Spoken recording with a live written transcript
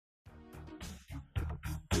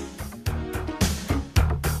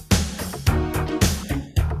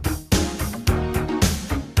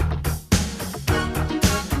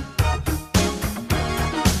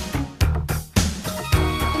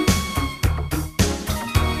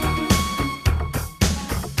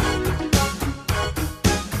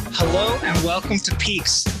Welcome to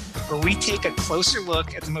Peaks, where we take a closer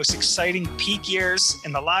look at the most exciting peak years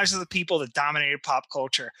in the lives of the people that dominated pop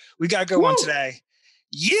culture. We got a good one today.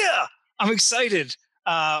 Yeah, I'm excited.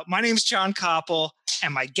 My name's John Koppel,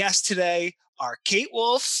 and my guests today are Kate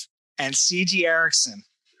Wolff and C.G. Erickson.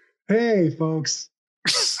 Hey, folks.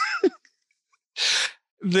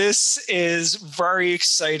 This is very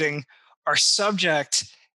exciting. Our subject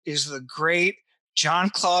is the great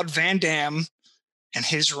Jean-Claude Van Damme and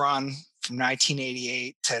his run from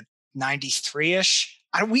 1988 to 93-ish.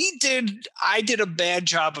 I did a bad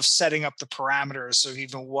job of setting up the parameters of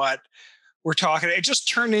even what we're talking. It just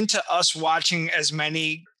turned into us watching as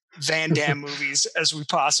many Van Damme movies as we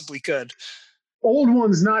possibly could. Old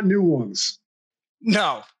ones, not new ones.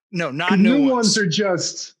 No, not new ones. New ones are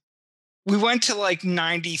just... We went to like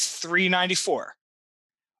 93, 94.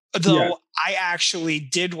 Though I actually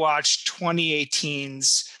did watch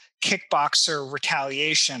 2018's Kickboxer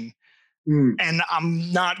Retaliation. And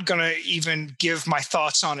I'm not going to even give my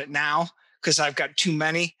thoughts on it now because I've got too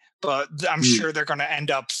many, but I'm sure they're going to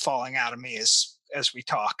end up falling out of me as we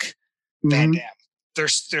talk. Van Damme.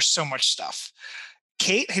 There's so much stuff.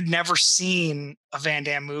 Kate had never seen a Van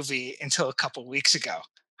Damme movie until a couple weeks ago.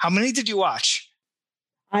 How many did you watch?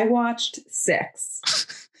 I watched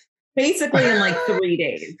 6, basically in like 3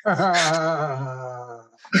 days.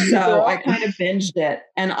 So I kind of binged it.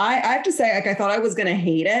 And I have to say, like, I thought I was going to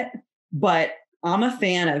hate it, but I'm a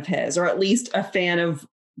fan of his, or at least a fan of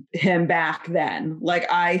him back then. Like,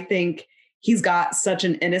 I think he's got such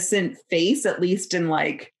an innocent face, at least in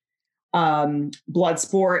like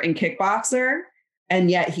Bloodsport and Kickboxer. And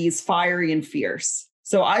yet he's fiery and fierce.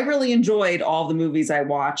 So I really enjoyed all the movies I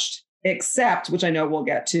watched, except, which I know we'll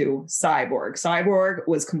get to, Cyborg. Cyborg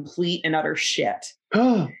was complete and utter shit.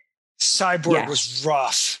 Cyborg was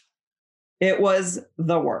rough. It was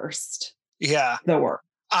the worst. Yeah. The worst.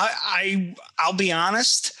 I'll be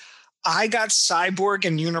honest. I got Cyborg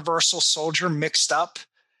and Universal Soldier mixed up,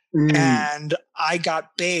 and I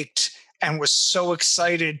got baked and was so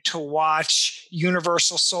excited to watch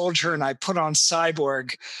Universal Soldier, and I put on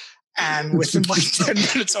Cyborg. And within like 10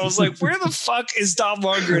 minutes, I was like, where the fuck is Dolph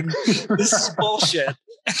Lundgren? This is bullshit.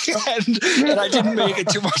 and I didn't make it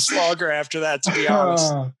too much longer after that, to be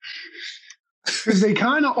honest. Because they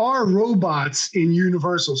kind of are robots in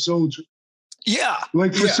Universal Soldier. Yeah.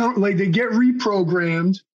 Like like they get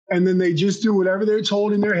reprogrammed and then they just do whatever they're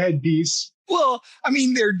told in their headpiece. Well, I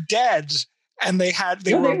mean, they're dead, and they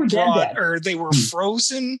were dead. Or they were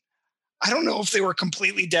frozen. I don't know if they were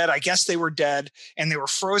completely dead. I guess they were dead, and they were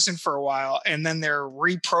frozen for a while, and then they're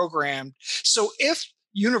reprogrammed. So if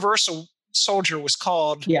Universal Soldier was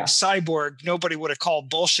called Cyborg, nobody would have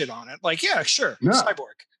called bullshit on it. Like, yeah, sure,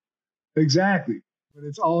 Cyborg. Exactly. But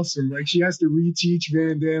it's awesome. Like, she has to reteach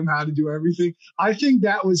Van Damme how to do everything. I think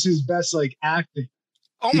that was his best, like, acting.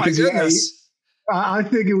 Oh my goodness. I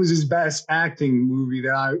think it was his best acting movie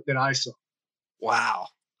that I saw. Wow.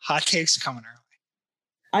 Hot takes coming early.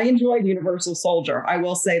 I enjoyed Universal Soldier. I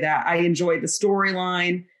will say that. I enjoyed the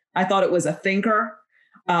storyline. I thought it was a thinker.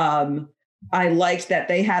 I liked that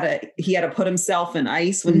he had to put himself in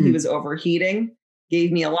ice when he was overheating.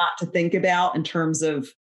 Gave me a lot to think about in terms of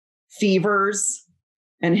fevers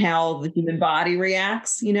and how the human body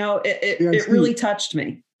reacts. You know, it really touched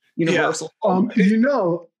me. Universal.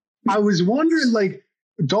 Yeah. I was wondering, like,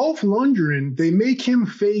 Dolph Lundgren, they make him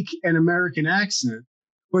fake an American accent,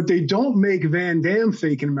 but they don't make Van Damme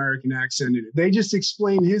fake an American accent in it. They just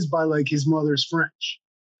explain his by, like, his mother's French.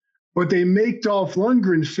 But they make Dolph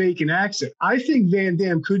Lundgren fake an accent. I think Van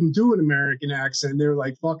Damme couldn't do an American accent. They were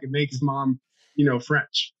like, fuck it, make his mom,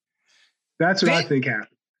 French. That's what I think happened.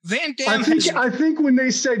 Van Damme I think when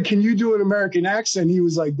they said, can you do an American accent? He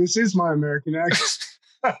was like, this is my American accent.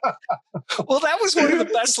 Well, that was one of the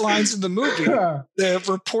best lines in the movie. The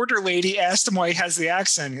reporter lady asked him why he has the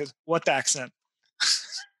accent. He goes, what accent?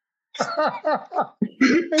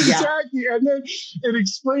 Exactly. And then it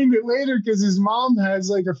explained it later because his mom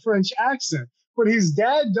has like a French accent, but his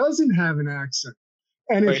dad doesn't have an accent.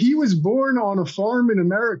 And if he was born on a farm in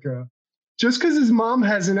America, just because his mom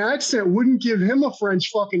has an accent wouldn't give him a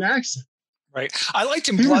French fucking accent. Right. I liked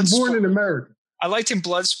him. He was born in America. I liked in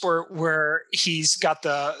Bloodsport where he's got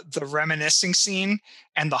the reminiscing scene,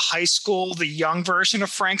 and the high school, the young version of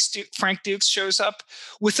Frank Dukes shows up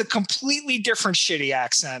with a completely different shitty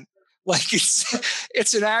accent. Like,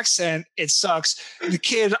 it's an accent. It sucks. The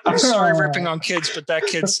kid, I'm sorry ripping on kids, but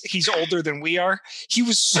he's older than we are. He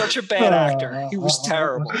was such a bad actor. He was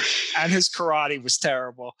terrible. And his karate was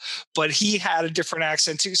terrible. But he had a different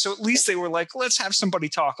accent too. So at least they were like, let's have somebody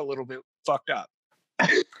talk a little bit fucked up.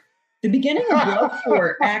 The beginning of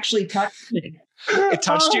Bloodsport actually touched me. It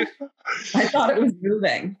touched you? I thought it was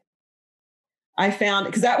moving. I found,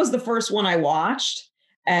 because that was the first one I watched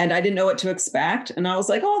and I didn't know what to expect. And I was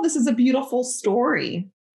like, oh, this is a beautiful story,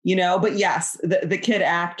 you know? But yes, the kid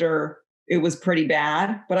actor, it was pretty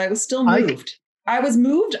bad, but I was still moved. I was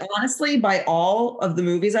moved, honestly, by all of the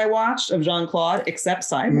movies I watched of Jean-Claude, except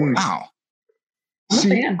Cyborg. Wow.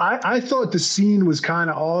 See, I thought the scene was kind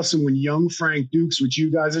of awesome when young Frank Dukes, which you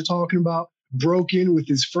guys are talking about, broke in with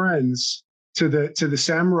his friends to the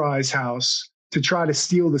samurai's house to try to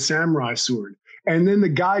steal the samurai sword. And then the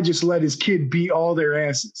guy just let his kid beat all their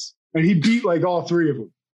asses. And he beat like all three of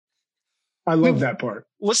them. I love that part.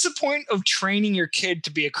 What's the point of training your kid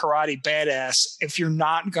to be a karate badass if you're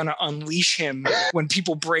not going to unleash him when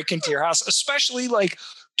people break into your house, especially like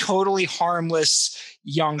totally harmless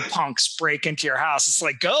young punks break into your house? It's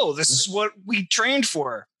like, go, this is what we trained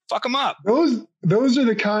for. Fuck them up. Those are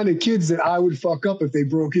the kind of kids that I would fuck up if they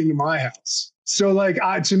broke into my house. So like,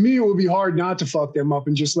 to me, it would be hard not to fuck them up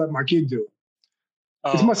and just let my kid do it.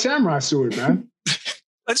 Oh. It's my samurai sword, man.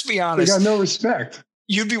 Let's be honest. They got no respect.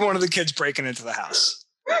 You'd be one of the kids breaking into the house.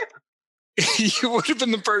 You would have been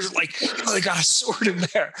the person like, oh, they got a sword in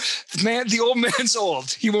there. The old man's old.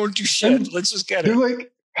 He won't do shit. Let's just get it. They're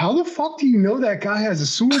like, how the fuck do you know that guy has a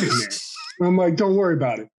sword in there? And I'm like, don't worry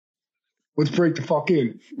about it. Let's break the fuck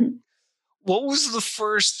in. What was the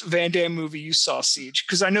first Van Damme movie you saw, Siege?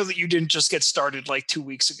 Because I know that you didn't just get started like 2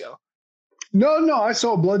 weeks ago. No, I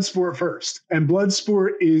saw Bloodsport first. And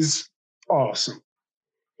Bloodsport is awesome.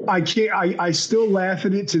 I still laugh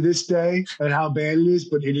at it to this day at how bad it is,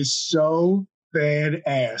 but it is so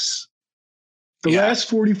badass. The last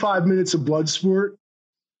 45 minutes of Bloodsport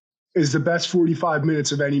is the best 45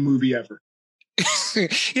 minutes of any movie ever.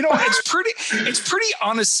 You know, it's pretty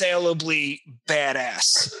unassailably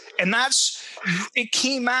badass. And it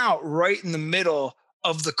came out right in the middle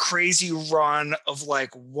of the crazy run of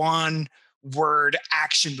like one word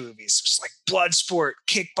action movies. It's like Bloodsport,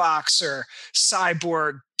 Kickboxer,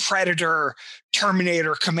 Cyborg, Predator,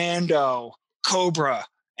 Terminator, Commando, Cobra.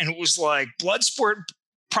 And it was like Bloodsport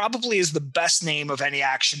probably is the best name of any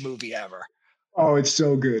action movie ever. Oh, it's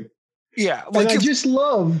so good. Yeah. Like, and I just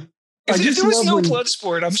love... If there was no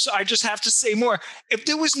Bloodsport, I just have to say more. If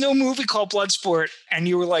there was no movie called Bloodsport and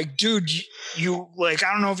you were like, dude, you like,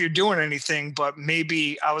 I don't know if you're doing anything, but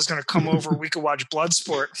maybe I was going to come over. We could watch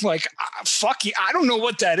Bloodsport. Like, fuck you. I don't know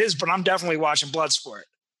what that is, but I'm definitely watching Bloodsport.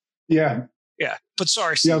 Yeah. Yeah. But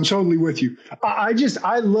sorry, Steve. Yeah, I'm totally with you.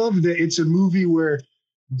 I love that it's a movie where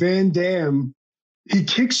Van Damme, he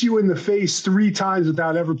kicks you in the face 3 times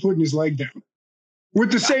without ever putting his leg down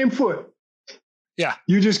with the same foot. Yeah.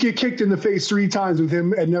 You just get kicked in the face 3 times with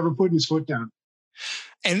him and never putting his foot down.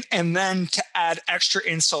 And then to add extra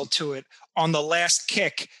insult to it, on the last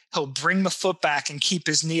kick, he'll bring the foot back and keep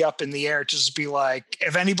his knee up in the air. Just be like,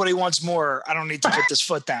 if anybody wants more, I don't need to put this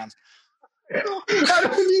foot down. I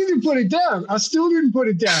don't need to put it down. I still didn't put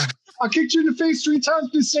it down. I kicked you in the face 3 times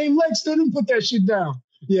with the same leg. Still didn't put that shit down.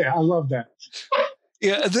 Yeah, I love that.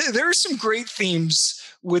 Yeah, there are some great themes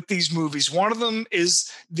with these movies. One of them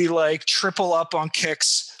is the like triple up on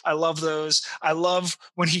kicks. I love those. I love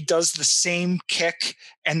when he does the same kick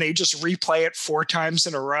and they just replay it 4 times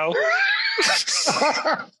in a row.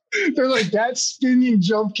 They're like, that spinning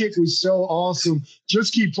jump kick was so awesome.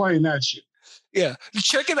 Just keep playing that shit. Yeah.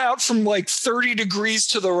 Check it out from like 30 degrees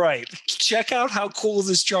to the right. Check out how cool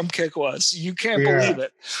this jump kick was. You can't believe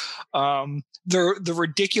it. The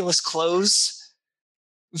ridiculous clothes.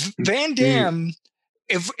 Van Damme,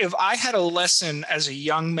 if I had a lesson as a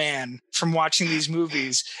young man from watching these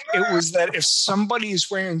movies, it was that if somebody is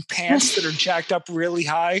wearing pants that are jacked up really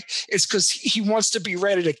high, it's because he wants to be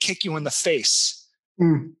ready to kick you in the face.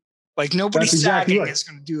 Like nobody sagging is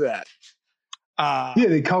going to do that. Yeah,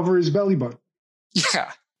 they cover his belly button.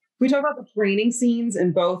 Yeah. We talk about the training scenes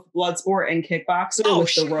in both Bloodsport and Kickboxer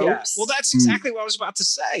with the ropes. Yeah. Well, that's exactly what I was about to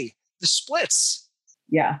say. The splits.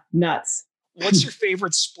 Yeah, nuts. What's your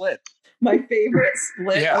favorite split? My favorite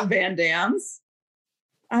split of Van Damme's?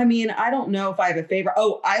 I mean, I don't know if I have a favorite.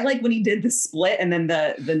 Oh, I like when he did the split and then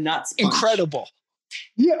the nuts punch. Incredible.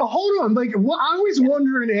 Yeah, hold on. Like, I was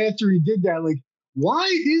wondering after he did that, like, why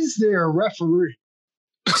is there a referee?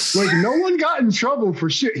 Like, no one got in trouble for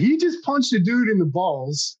shit. He just punched a dude in the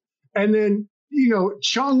balls. And then,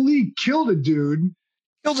 Chong Li killed a dude.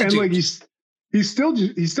 Like, he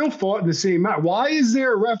still fought in the same match. Why is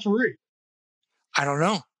there a referee? I don't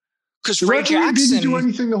know. Because Ray Jackson didn't do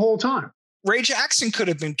anything the whole time. Ray Jackson could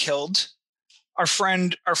have been killed. Our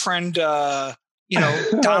friend, Donald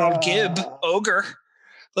Gibb, Ogre,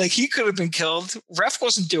 like he could have been killed. Ref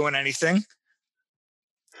wasn't doing anything.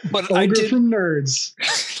 But Ogre from Nerds.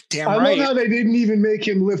 Damn I right. love how they didn't even make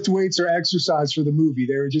him lift weights or exercise for the movie.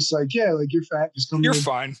 They were just like, yeah, like you're fat. Just come You're in.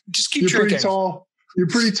 fine. Just keep You're drinking. pretty tall. You're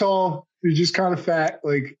pretty tall. You're just kind of fat.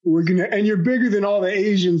 Like and you're bigger than all the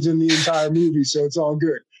Asians in the entire movie. So it's all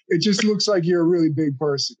good. It just looks like you're a really big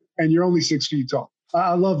person and you're only 6 feet tall.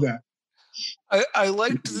 I love that. I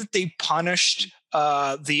liked that they punished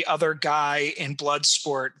the other guy in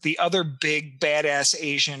Bloodsport, the other big badass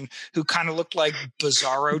Asian who kind of looked like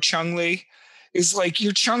Bizarro Chung-Li. Is like,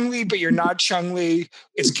 you're Chung-Li, but you're not Chung-Li.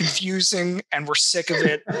 It's confusing and we're sick of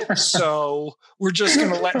it. So we're just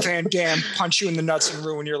going to let Van Damme punch you in the nuts and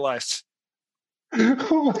ruin your life.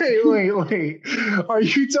 Wait. Are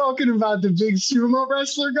you talking about the big sumo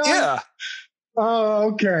wrestler guy? Yeah.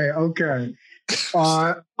 Oh, okay.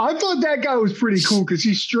 I thought that guy was pretty cool because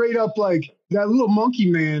he straight up, like, that little monkey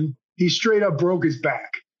man, he straight up broke his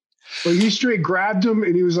back. Like, he straight grabbed him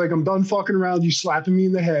and he was like, I'm done fucking around you slapping me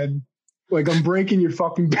in the head. Like, I'm breaking your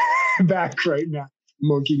fucking back right now,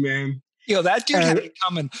 monkey man. Yo, that dude had it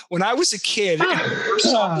coming. When I was a kid and I first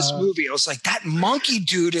saw this movie, I was like, that monkey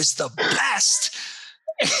dude is the best.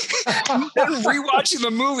 And then rewatching the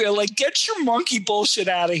movie, I'm like, get your monkey bullshit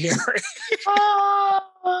out of here.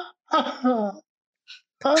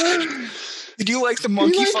 Did you like the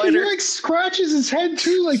monkey fighter? He like scratches his head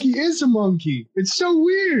too, like he is a monkey. It's so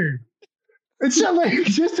weird. It's not like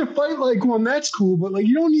just to fight like one, that's cool, but like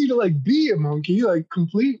you don't need to like be a monkey like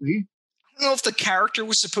completely. I don't know if the character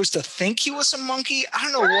was supposed to think he was a monkey. I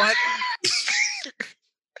don't know what.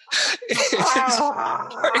 It's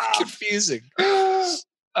very confusing.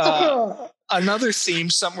 Another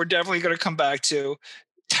theme, something we're definitely going to come back to.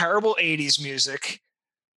 Terrible 80s music.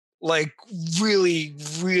 Like really,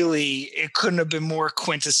 it couldn't have been more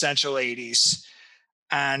quintessential 80s.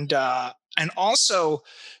 And also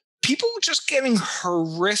people just getting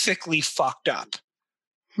horrifically fucked up.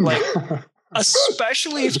 Like,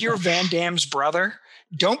 especially if you're Van Damme's brother,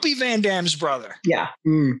 don't be Van Damme's brother. Yeah.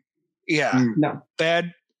 Yeah. No.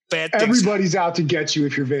 Bad things. Everybody's out to get you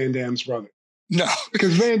if you're Van Damme's brother. No.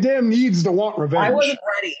 Because Van Damme needs to want revenge.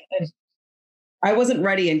 I wasn't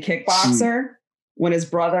ready in Kickboxer when his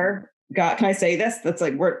brother got, can I say this? That's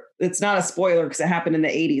like, it's not a spoiler because it happened in the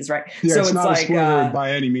 80s, right? Yeah, so it's not like, a spoiler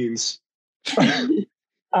by any means.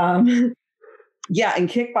 Yeah, in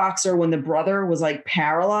Kickboxer, when the brother was like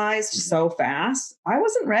paralyzed so fast, I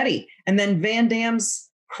wasn't ready. And then Van Damme's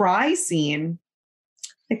cry scene,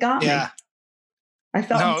 it got me. I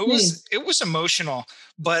felt it was emotional,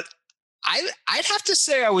 but I'd have to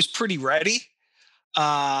say I was pretty ready.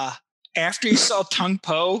 After you saw Tung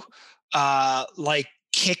Po like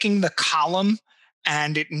kicking the column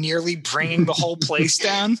and it nearly bringing the whole place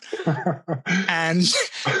down, and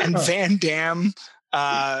Van Damme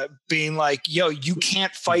being like, yo, you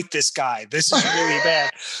can't fight this guy. This is really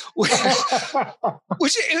bad.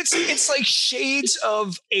 Which it's like shades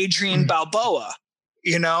of Adrian Balboa,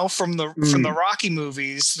 you know, from the Rocky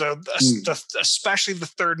movies, especially the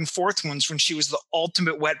third and fourth ones, when she was the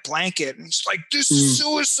ultimate wet blanket. And it's like, this is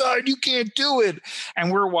suicide. You can't do it. And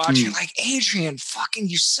we're watching like, Adrian, fucking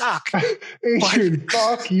you suck. Adrian,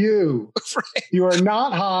 fuck you. Right. You are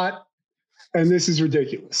not hot. And this is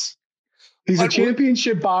ridiculous. He's a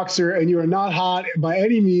championship boxer and you are not hot by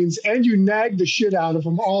any means. And you nag the shit out of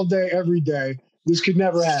him all day, every day. This could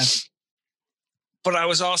never happen. But I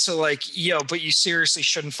was also like, yo, but you seriously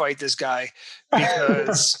shouldn't fight this guy,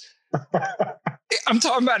 because I'm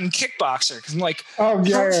talking about in Kickboxer. Because I'm like,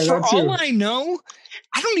 for all I know,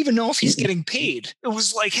 I don't even know if he's getting paid. It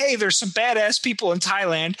was like, hey, there's some badass people in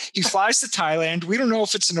Thailand. He flies to Thailand. We don't know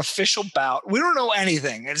if it's an official bout. We don't know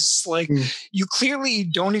anything. It's like, you clearly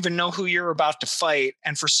don't even know who you're about to fight.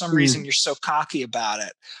 And for some reason, you're so cocky about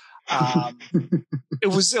it. It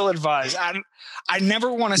was ill-advised. I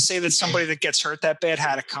never want to say that somebody that gets hurt that bad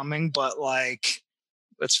had it coming, but like,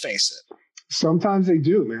 let's face it. Sometimes they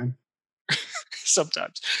do, man.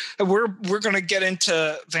 Sometimes. And we're going to get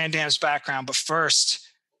into Van Damme's background, but first,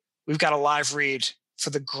 we've got a live read for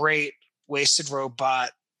the great Wasted Robot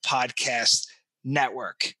Podcast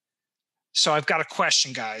Network. So I've got a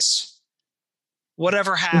question, guys.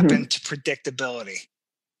 Whatever happened to predictability?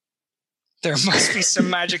 There must be some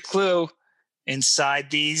magic clue inside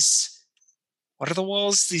these. What are the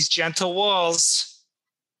walls? These gentle walls.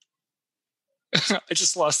 I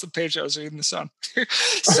just lost the page I was reading this on.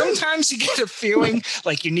 Sometimes you get a feeling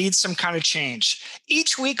like you need some kind of change.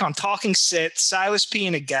 Each week on Talking Sit, Silas P.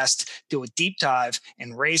 and a guest do a deep dive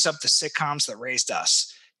and raise up the sitcoms that raised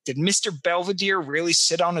us. Did Mr. Belvedere really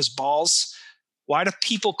sit on his balls? Why do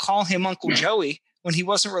people call him Uncle Joey when he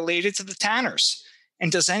wasn't related to the Tanners?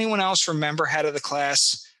 And does anyone else remember Head of the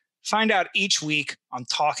Class? Find out each week on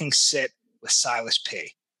Talking Sit with Silas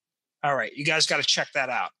P. All right, you guys got to check that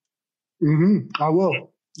out. I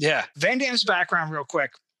will. Yeah. Van Damme's background real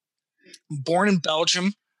quick. Born in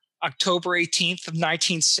Belgium, October 18th of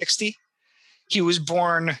 1960. He was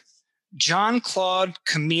born Jean-Claude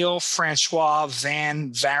Camille Francois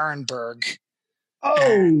van Varenberg.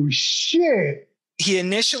 Oh, shit. He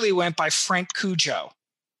initially went by Frank Cujo,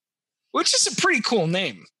 which is a pretty cool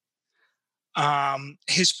name.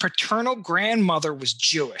 His paternal grandmother was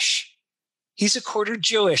Jewish. He's a quarter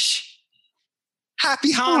Jewish.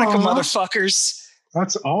 Happy Hanukkah, motherfuckers.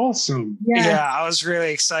 That's awesome. Yeah, I was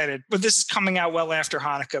really excited. But this is coming out well after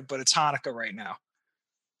Hanukkah, but it's Hanukkah right now.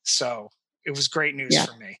 So it was great news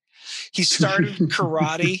for me. He started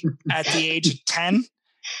karate at the age of 10,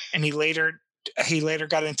 and he later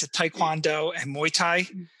got into Taekwondo and Muay Thai.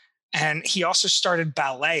 And he also started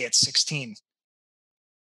ballet at 16.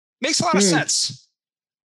 Makes a lot of sense.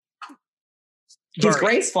 He's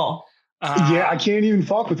graceful. Yeah, I can't even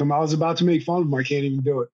fuck with him. I was about to make fun of him. I can't even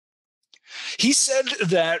do it. He said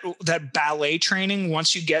that ballet training,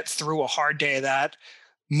 once you get through a hard day of that,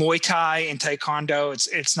 Muay Thai and Taekwondo,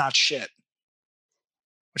 it's not shit,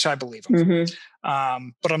 which I believe him.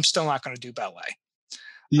 But I'm still not going to do ballet.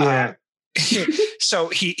 Yeah. So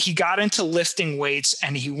he got into lifting weights,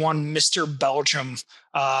 and he won Mr. Belgium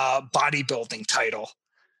bodybuilding title.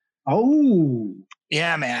 Oh.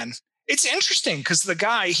 Yeah, man. It's interesting because the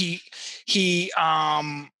guy he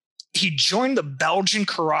joined the Belgian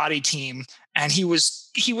karate team, and he was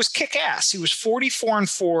kick ass. He was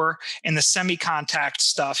 44-4 in the semi-contact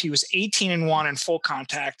stuff. He was 18-1 in full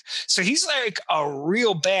contact. So he's like a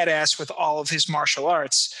real badass with all of his martial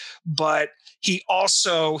arts. But he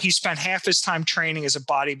spent half his time training as a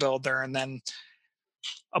bodybuilder, and then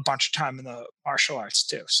a bunch of time in the martial arts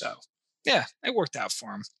too. So yeah, it worked out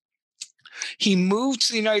for him. He moved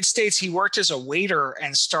to the United States. He worked as a waiter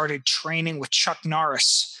and started training with Chuck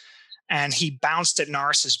Norris. And he bounced at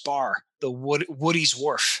Norris's bar, the Woody's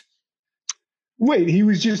Wolff. Wait, he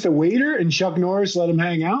was just a waiter and Chuck Norris let him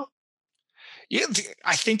hang out? Yeah,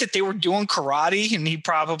 I think that they were doing karate,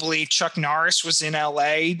 and Chuck Norris was in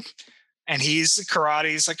LA, and he's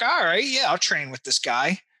karate. He's like, all right, yeah, I'll train with this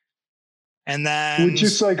guy. And then with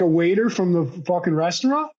just like a waiter from the fucking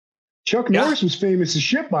restaurant? Chuck Norris was famous as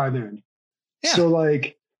shit by then. Yeah. So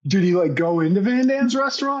like, did he like go into Van Damme's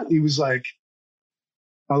restaurant? He was like,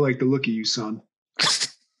 I like the look of you, son.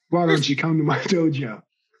 Why don't you come to my dojo?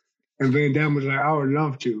 And Van Damme was like, I would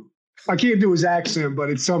love to. I can't do his accent, but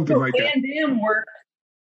it's something like that.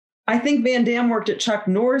 I think Van Damme worked at Chuck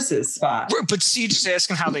Norris's spot. But see, just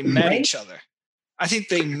asking how they met each other. I think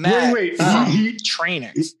they met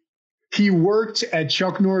training. He worked at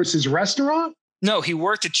Chuck Norris's restaurant? No, he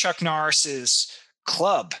worked at Chuck Norris's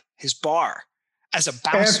club, his bar, as a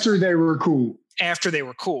bouncer. After they were cool.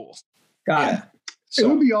 Got it. So, it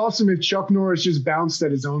would be awesome if Chuck Norris just bounced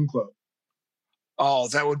at his own club. Oh,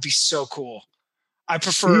 that would be so cool. I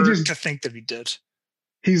prefer to think that he did.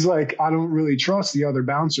 He's like, I don't really trust the other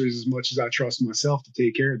bouncers as much as I trust myself to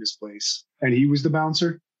take care of this place. And he was the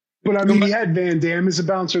bouncer. But I mean, he had Van Damme as a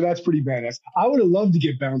bouncer. That's pretty badass. I would have loved to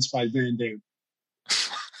get bounced by Van Damme.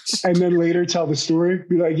 And then later tell the story.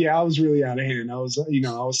 Be like, yeah, I was really out of hand. I was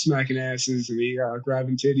smacking asses and he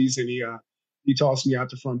grabbing titties and he tossed me out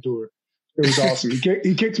the front door. It was awesome.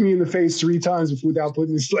 He kicked me in the face 3 times without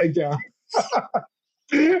putting his leg down.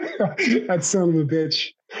 That son of a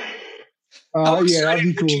bitch. How that'd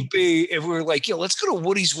be cool. Would you be if we were like, yo, let's go to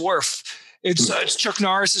Woody's Wolff. It's Chuck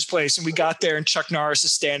Norris's place, and we got there, and Chuck Norris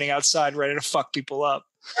is standing outside ready to fuck people up.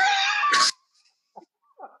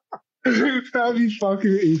 That'd be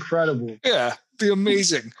fucking incredible. Yeah, be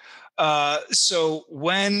amazing. So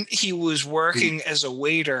when he was working as a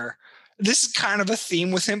waiter, this is kind of a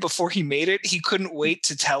theme with him before he made it. He couldn't wait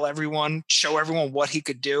to show everyone what he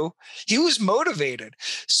could do. He was motivated.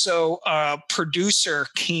 So a producer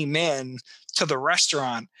came in to the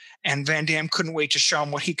restaurant, and Van Damme couldn't wait to show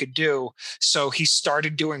him what he could do. So he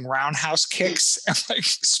started doing roundhouse kicks and like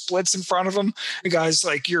splits in front of him. The guy's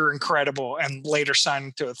like, you're incredible. And later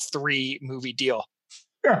signed to a 3-movie deal.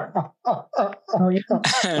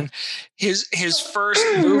 And his first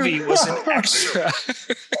movie was an extra.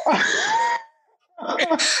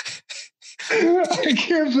 I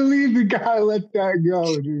can't believe the guy let that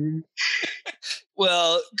go, dude.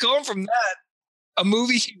 Well, going from that, a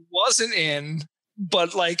movie he wasn't in,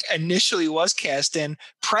 but like initially was cast in,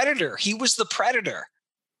 Predator. He was the Predator.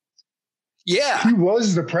 Yeah. He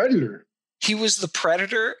was the Predator. He was the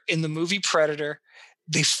Predator in the movie Predator.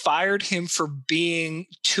 They fired him for being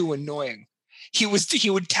too annoying. He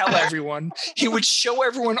would tell everyone, he would show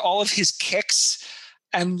everyone all of his kicks,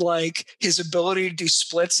 and like his ability to do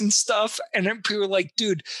splits and stuff. And then people were like,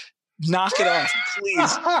 dude, knock it off,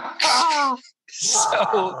 please.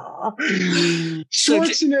 So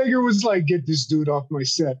Schwarzenegger was like, get this dude off my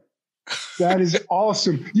set. That is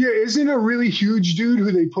awesome. Yeah, isn't a really huge dude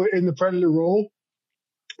who they put in the Predator role?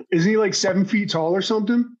 Isn't he like 7 feet tall or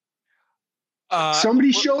something?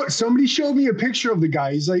 Somebody showed me a picture of the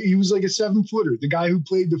guy. He was like a 7-footer. The guy who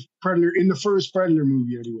played the Predator in the first Predator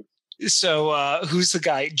movie, anyway. So who's the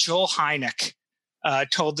guy? Joel Hynek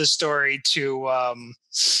told the story to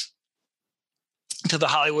the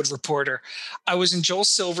Hollywood Reporter. I was in Joel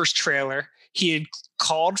Silver's trailer. He had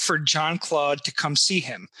called for Jean-Claude to come see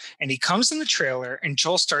him. And he comes in the trailer and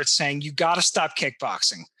Joel starts saying, you got to stop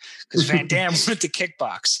kickboxing, because Van Damme went to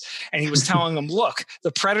kickbox. And he was telling him, look,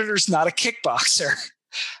 the Predator's not a kickboxer.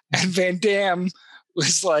 And Van Damme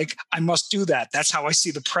was like, I must do that. That's how I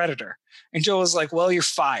see the Predator. And Joel was like, well, you're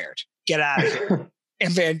fired. Get out of here.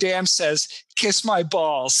 And Van Damme says, kiss my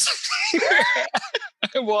balls.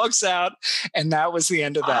 And walks out. And that was the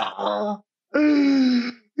end of that.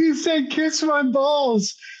 He said, kiss my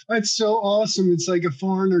balls. That's so awesome. It's like a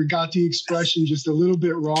foreigner got the expression just a little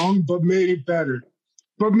bit wrong, but made it better.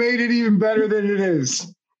 But made it even better than it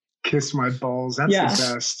is. Kiss my balls. That's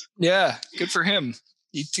the best. Yeah, good for him.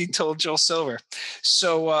 He told Joel Silver.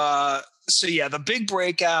 So yeah, the big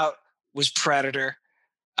breakout was Predator.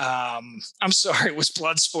 I'm sorry, it was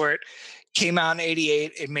Bloodsport. Came out in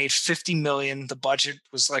 88. It made $50 million. The budget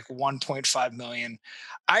was like $1.5 million.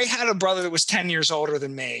 I had a brother that was 10 years older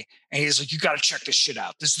than me, and he's like, you got to check this shit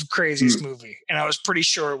out. This is the craziest movie. And I was pretty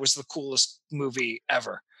sure it was the coolest movie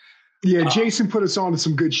ever. Yeah, Jason put us on to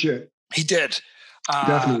some good shit. He did.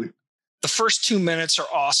 Definitely. The first 2 minutes are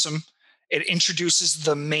awesome. It introduces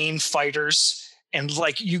the main fighters, and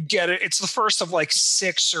like you get it. It's the first of like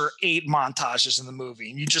 6 or 8 montages in the movie.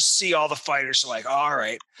 And you just see all the fighters are like, all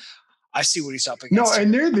right, I see what he's up against. No,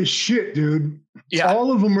 and they're the shit, dude. Yeah.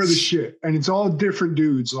 All of them are the shit. And it's all different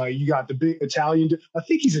dudes. Like you got the big Italian. I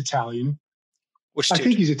think he's Italian. Which dude? I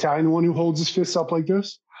think he's Italian. The one who holds his fists up like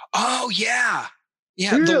this. Oh, yeah.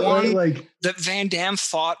 Yeah. The one that Van Damme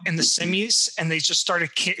fought in the semis and they just started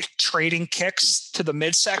trading kicks to the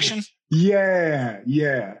midsection. Yeah.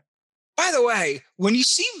 Yeah. By the way, when you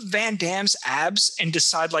see Van Damme's abs and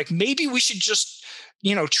decide like maybe we should just,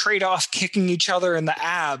 trade off kicking each other in the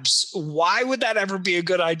abs, why would that ever be a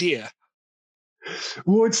good idea?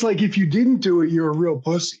 Well, it's like if you didn't do it, you're a real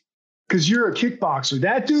pussy because you're a kickboxer.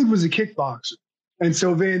 That dude was a kickboxer. And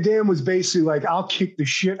so Van Damme was basically like, I'll kick the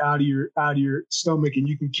shit out of your stomach and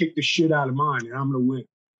you can kick the shit out of mine and I'm going to win.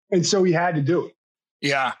 And so he had to do it.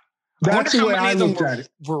 Yeah. That's the way I looked at it.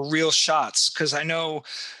 Were real shots. Cause I know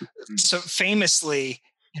so famously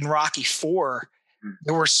in Rocky IV,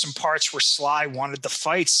 there were some parts where Sly wanted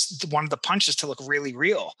the punches to look really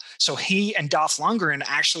real. So he and Dolph Lundgren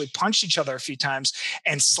actually punched each other a few times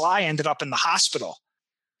and Sly ended up in the hospital.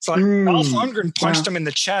 So like Dolph Lundgren punched him in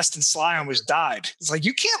the chest and Sly almost died. It's like,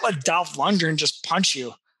 you can't let Dolph Lundgren just punch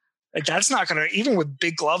you. Like that's not going to, even with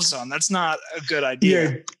big gloves on, that's not a good idea.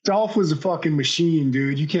 Yeah. Dolph was a fucking machine,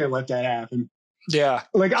 dude. You can't let that happen. Yeah.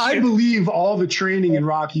 Like I believe all the training in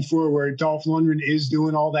Rocky IV where Dolph Lundgren is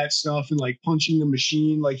doing all that stuff and like punching the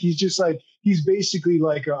machine. Like he's basically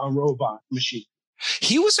like a robot machine.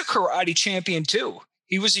 He was a karate champion too.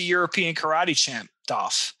 He was a European karate champ,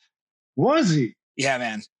 Dolph. Was he? Yeah,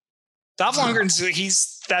 man. Dolph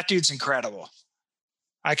Lundgren's, that dude's incredible.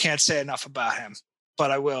 I can't say enough about him, but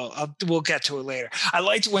I will. We'll get to it later. I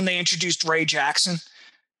liked when they introduced Ray Jackson,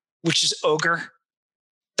 which is Ogre,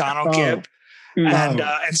 Donald Gibb.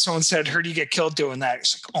 And someone said, heard you get killed doing that.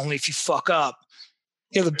 It's like, only if you fuck up.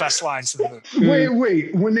 He had the best lines in the movie.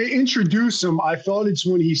 Wait. When they introduced him, I thought it's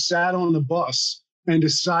when he sat on the bus and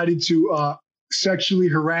decided to sexually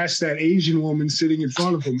harass that Asian woman sitting in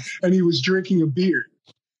front of him. And he was drinking a beer.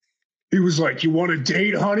 He was like, you want a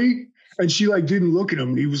date, honey? And she like didn't look at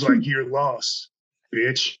him. He was like, you're lost,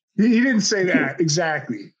 bitch. He didn't say that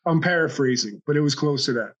exactly. I'm paraphrasing, but it was close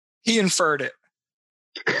to that. He inferred it.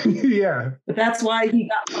 Yeah. But that's why he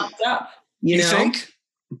got fucked up, you know, think?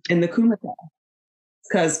 In the Kumite.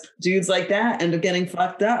 Because dudes like that end up getting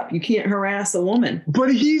fucked up. You can't harass a woman.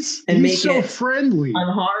 But he's so friendly.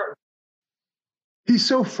 Unharmed. He's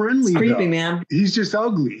so friendly. It's creepy, though. Man. He's just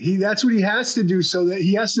ugly. That's what he has to do so that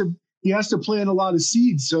he has to plant a lot of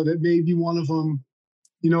seeds so that maybe one of them,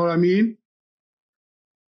 you know what I mean?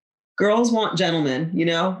 Girls want gentlemen, you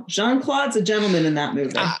know? Jean-Claude's a gentleman in that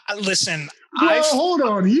movie. Listen. Well, hold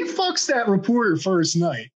on. He fucks that reporter first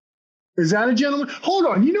night. Is that a gentleman? Hold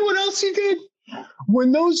on. You know what else he did?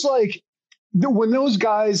 When those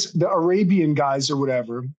guys, the Arabian guys or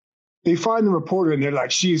whatever, they find the reporter and they're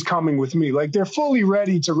like, she's coming with me. Like they're fully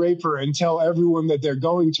ready to rape her and tell everyone that they're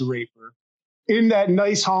going to rape her in that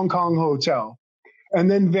nice Hong Kong hotel. And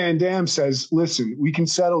then Van Damme says, listen, we can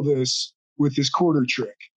settle this with this quarter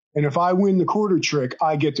trick. And if I win the quarter trick,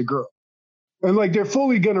 I get the girl. And like, they're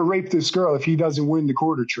fully going to rape this girl if he doesn't win the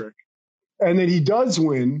quarter trick. And then he does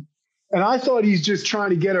win. And I thought he's just trying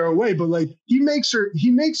to get her away, but like he makes her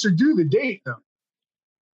do the date though.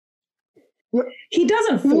 He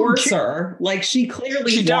doesn't force her. Like she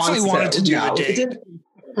clearly definitely wanted to do the date.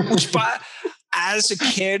 Which, but as a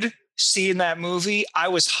kid seeing that movie, I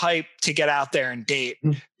was hyped to get out there and date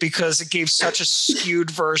because it gave such a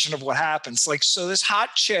skewed version of what happens. Like, so this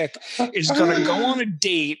hot chick is going to go on a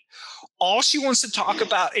date. All she wants to talk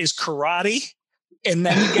about is karate, and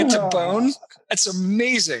then you get to bone. That's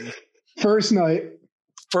amazing. First night.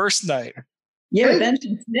 Yeah, but then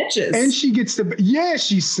she snitches. And she gets to,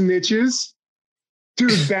 she snitches.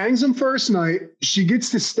 Dude bangs him first night. She gets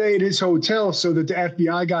to stay at his hotel so that the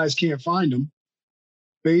FBI guys can't find him,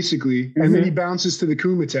 basically. Mm-hmm. And then he bounces to the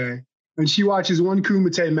Kumite. And she watches one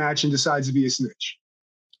Kumite match and decides to be a snitch.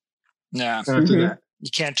 Yeah. After that.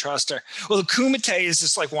 You can't trust her. Well, the Kumite is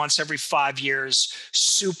just like once every 5 years,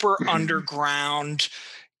 super underground,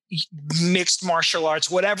 mixed martial arts,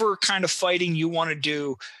 whatever kind of fighting you want to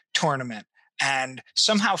do tournament. And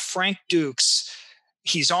somehow Frank Dukes,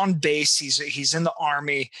 he's on base. He's in the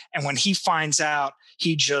army. And when he finds out,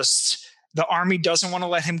 the army doesn't want to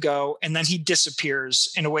let him go. And then he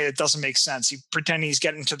disappears in a way that doesn't make sense. He pretends he's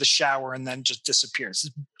getting to the shower and then just disappears.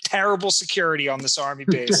 Terrible security on this army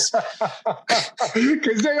base.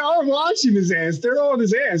 Because they are watching his ass. They're on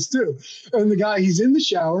his ass too. And the guy, he's in the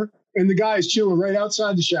shower and the guy is chilling right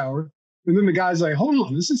outside the shower. And then the guy's like, hold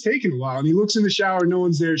on, this is taking a while. And he looks in the shower. No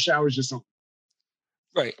one's there. Shower's just on.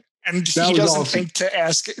 Right. And he doesn't think to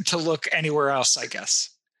ask to look anywhere else, I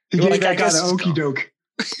guess. He gave that guy an okie doke.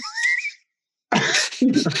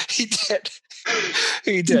 He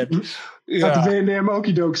did. Yeah. Got the Van Damme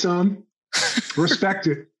okie doke, son. Respect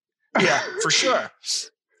it. Yeah, for sure.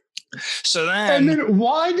 So and then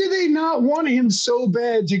why do they not want him so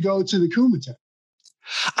bad to go to the Kumite?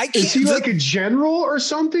 Is he like a general or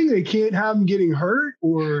something? They can't have him getting hurt,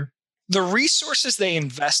 or the resources they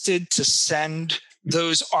invested to send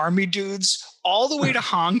those army dudes all the way to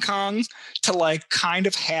Hong Kong to like kind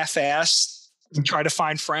of half-ass try to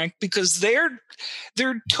find Frank, because they're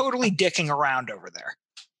totally dicking around over there.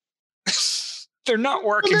 They're not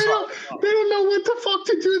working. Well, they don't know what the fuck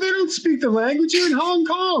to do. They don't speak the language. You're in Hong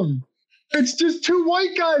Kong. It's just two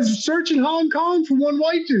white guys searching Hong Kong for one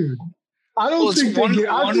white dude. I think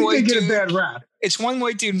they get a bad rap. It's one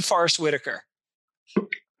white dude and Forrest Whitaker.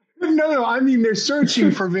 No. I mean, they're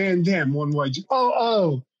searching for Van Damme, one white dude.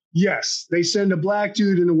 Oh, yes. They send a black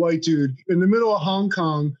dude and a white dude in the middle of Hong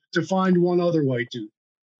Kong to find one other white dude.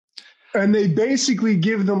 And they basically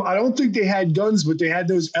give them, I don't think they had guns, but they had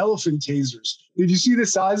those elephant tasers. Did you see the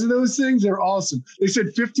size of those things? They're awesome. They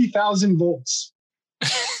said 50,000 volts.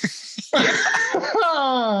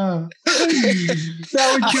 That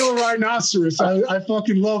would kill a rhinoceros. I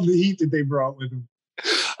fucking love the heat that they brought with them.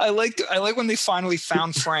 I like when they finally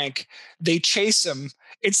found Frank. They chase him.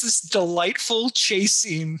 It's this delightful chase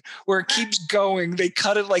scene where it keeps going. They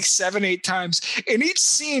cut it like 7-8 times. In each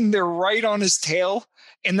scene, they're right on his tail,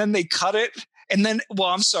 and then they cut it. And then,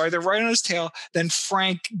 they're right on his tail. Then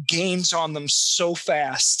Frank gains on them so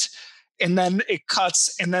fast. And then it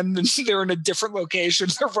cuts, and then they're in a different location.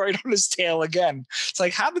 They're right on his tail again. It's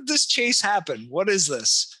like, how did this chase happen? What is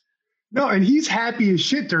this? No, and he's happy as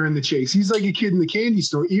shit during the chase. He's like a kid in the candy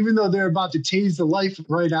store, even though they're about to tase the life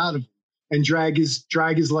right out of him and drag his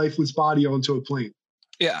lifeless body onto a plane.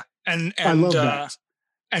 Yeah, and I love that.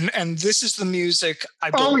 And this is the music.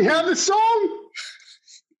 We have the song.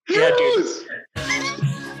 Yeah, dude.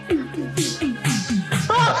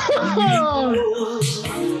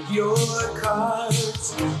 Your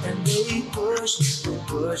cards and they push the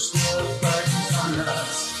buttons on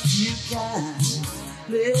us. You can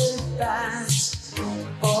live fast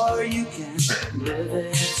or you can live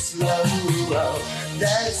it slow.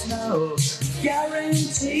 There's no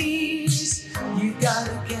guarantees. You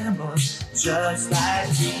gotta gamble just like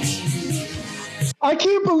me. I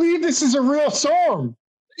can't believe this is a real song.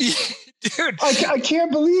 Dude, I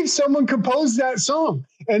can't believe someone composed that song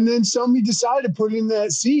and then somebody decided to put in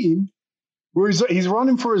that scene where he's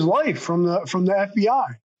running for his life from the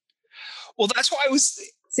FBI. Well, that's why I was.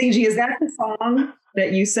 CG, is that the song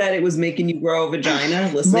that you said it was making you grow a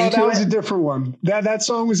vagina listening to it? No, that was a different one. That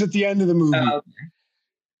song was at the end of the movie.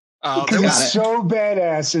 Oh, okay. Because it's so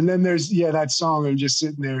badass. And then there's that song. I'm just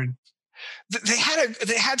sitting there. And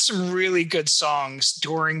They had some really good songs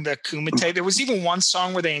during the Kumite. There was even one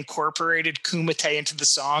song where they incorporated Kumite into the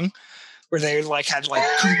song, where they like had like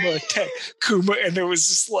Kuma, and it was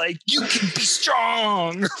just like, you can be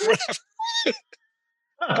strong or whatever.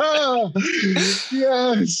 Oh,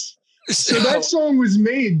 yes. So that song was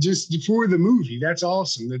made just for the movie. That's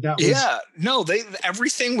awesome. That was, yeah. No,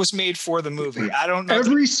 everything was made for the movie. I don't know.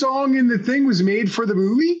 Every song in the thing was made for the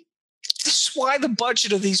movie. This is why the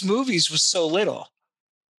budget of these movies was so little.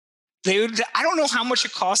 I don't know how much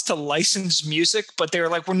it cost to license music, but they were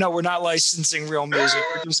like, well, we're not licensing real music.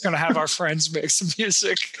 We're just going to have our friends make some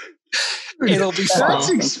music. It'll be fun.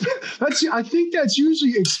 I think that's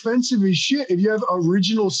usually expensive as shit. If you have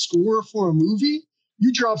original score for a movie,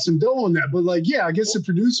 you drop some dough on that. But like, yeah, I guess the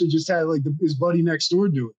producer just had like his buddy next door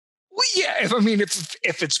do it. Well, yeah.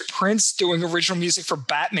 If it's Prince doing original music for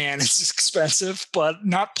Batman, it's expensive, but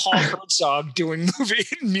not Paul Herzog doing movie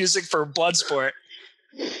music for Bloodsport.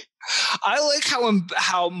 I like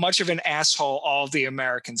how much of an asshole all the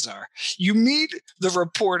Americans are. You meet the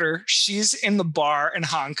reporter. She's in the bar in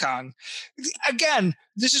Hong Kong. Again,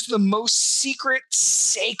 this is the most secret,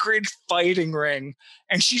 sacred fighting ring.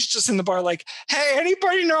 And she's just in the bar like, hey,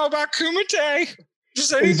 anybody know about Kumite?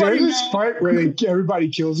 Does anybody Is there this know? fight where everybody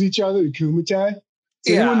kills each other, the Kumite? Does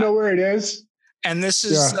anyone know where it is? And this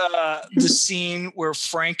is the scene where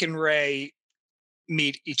Frank and Ray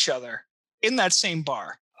meet each other in that same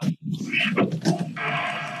bar. You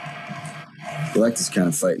like this kind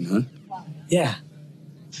of fighting, huh? Yeah.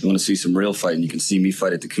 You want to see some real fighting, you can see me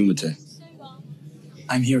fight at the Kumite.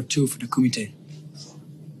 I'm here too for the Kumite.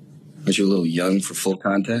 Aren't you a little young for full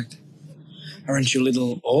contact? Aren't you a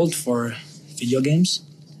little old for video games?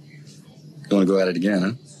 You want to go at it again,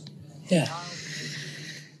 huh? Yeah.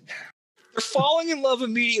 They're falling in love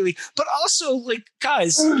immediately, but also, like,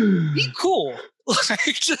 guys, be cool.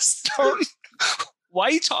 Like, just don't... Why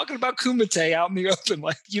are you talking about Kumite out in the open?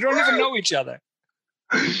 Like, you don't even know each other.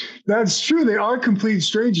 That's true. They are complete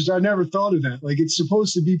strangers. I never thought of that. Like, it's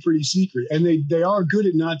supposed to be pretty secret. And they are good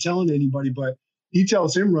at not telling anybody, but he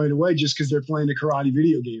tells him right away just because they're playing a karate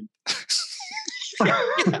video game.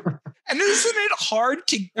 And isn't it hard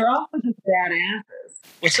to... They're also just badasses.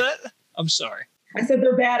 What's that? I'm sorry. I said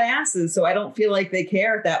they're badasses, so I don't feel like they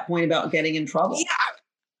care at that point about getting in trouble. Yeah.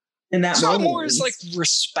 And that it's more is like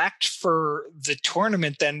respect for the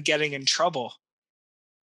tournament than getting in trouble.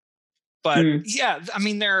 But yeah, I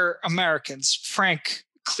mean, they're Americans. Frank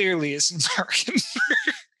clearly is American.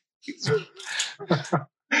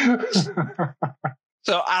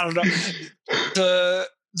 So I don't know.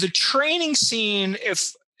 The training scene,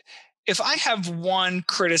 if I have one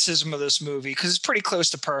criticism of this movie, because it's pretty close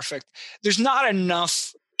to perfect, there's not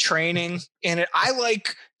enough training in it. I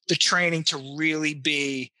like the training to really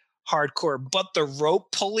be hardcore, but the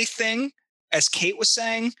rope pulley thing, as Kate was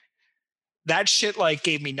saying, that shit like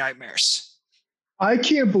gave me nightmares. I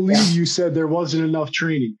can't believe you said there wasn't enough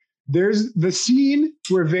training. There's the scene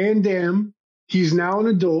where Van Damme, he's now an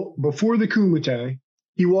adult, before the Kumite,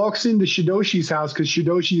 he walks into Shidoshi's house because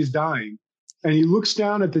Shidoshi is dying, and he looks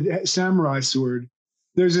down at the samurai sword.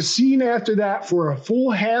 There's a scene after that for a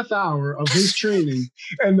full half hour of his training,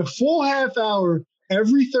 and the full half hour,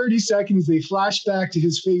 every 30 seconds, they flash back to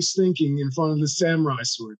his face thinking in front of the samurai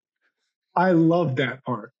sword. I love that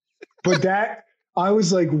part. But I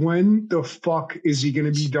was like, when the fuck is he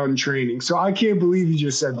going to be done training? So I can't believe you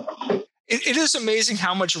just said that. It is amazing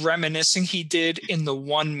how much reminiscing he did in the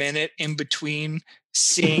 1 minute in between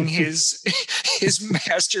seeing his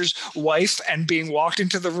master's wife and being walked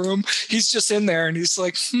into the room. He's just in there and he's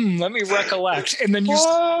like, let me recollect. And then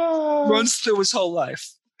runs through his whole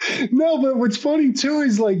life. No, but what's funny too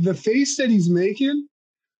is like the face that he's making,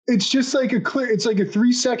 it's just like a clip. It's like a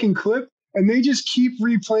 3-second clip. And they just keep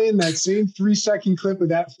replaying that same 3-second clip of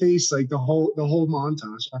that face, like the whole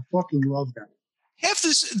montage. I fucking love that.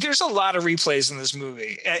 There's a lot of replays in this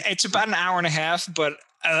movie. It's about an hour and a half, but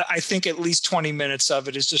I think at least 20 minutes of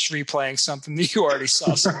it is just replaying something that you already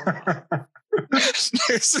saw.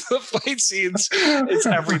 There's the fight scenes. It's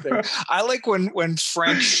everything. I like when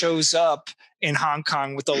Frank shows up in Hong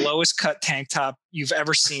Kong with the lowest cut tank top you've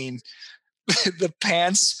ever seen. The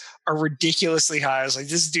pants are ridiculously high. I was like,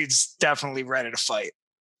 this dude's definitely ready to fight.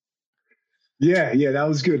 Yeah, that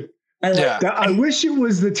was good. I wish it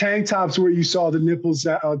was the tank tops where you saw the nipples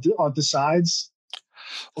at the sides.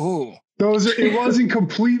 Ooh. It wasn't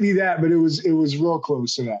completely that, but it was real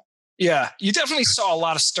close to that. Yeah, you definitely saw a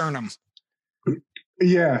lot of sternum.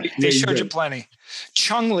 Yeah. They showed you plenty.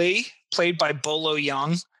 Chung Lee, played by Bolo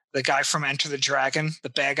Young, the guy from Enter the Dragon, the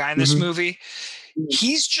bad guy in this movie.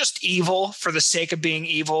 He's just evil for the sake of being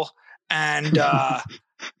evil. And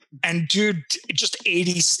And dude, just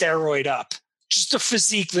 80 steroid up. Just a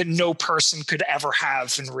physique that no person could ever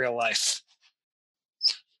have in real life.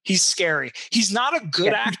 He's scary. He's not a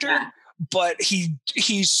good actor, but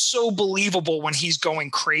he's so believable when he's going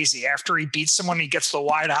crazy. After he beats someone, he gets the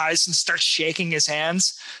wide eyes and starts shaking his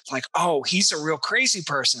hands. It's like, oh, he's a real crazy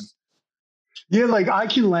person. Yeah, like I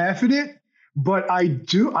can laugh at it, but I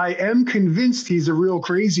am convinced he's a real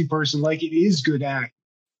crazy person. Like it is good acting.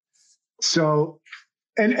 So,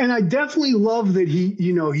 and I definitely love that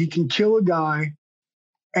he can kill a guy.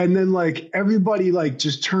 And then like everybody like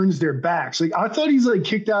just turns their backs. Like I thought he's like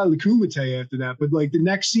kicked out of the Kumite after that, but like the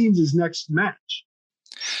next scene's his next match.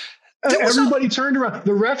 Everybody turned around.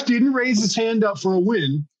 The ref didn't raise his hand up for a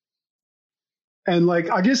win. And like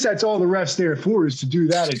I guess that's all the ref's there for, is to do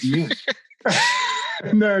that at the end.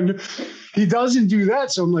 And then he doesn't do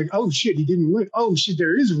that. So I'm like, oh shit, he didn't win. Oh shit,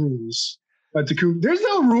 there is rules. But there's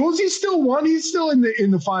no rules. He still won. He's still in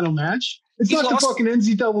the final match. It's not the fucking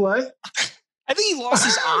NCAA. I think he lost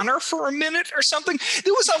his honor for a minute or something.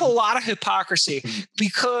 There was a lot of hypocrisy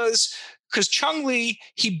because Chung Lee,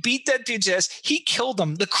 he beat that dude's ass. He killed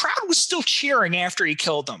him. The crowd was still cheering after he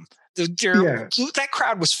killed him. That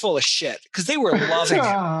crowd was full of shit because they were loving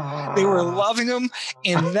him. They were loving him.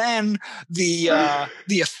 And then the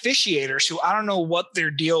officiators, who I don't know what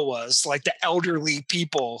their deal was, like the elderly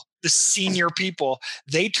people, the senior people,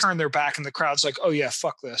 they turned their back and the crowd's like, oh yeah,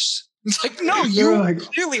 fuck this. It's like, no, you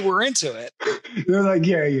really were into it. They're like,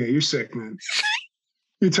 yeah, you're sick, man.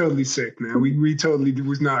 You're totally sick, man. We totally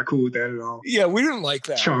was not cool with that at all. Yeah, we didn't like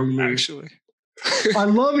that, actually. I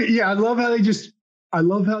love it. Yeah, I love how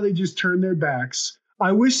they just turn their backs.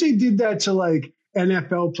 I wish they did that to like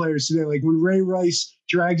NFL players today. Like when Ray Rice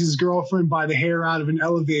drags his girlfriend by the hair out of an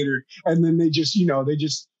elevator, and then they just,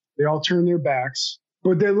 they all turn their backs.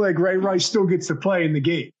 But then like Ray Rice still gets to play in the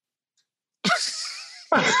game.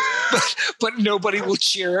 But nobody will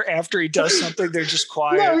cheer after he does something. They're just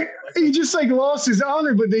quiet. No, he just like lost his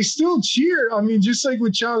honor, but they still cheer. I mean, just like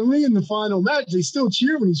with Chung Lee in the final match, they still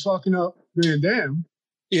cheer when he's fucking up Van Damme.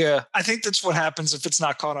 Yeah, I think that's what happens if it's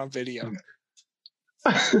not caught on video.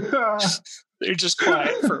 They're just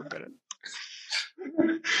quiet for a minute.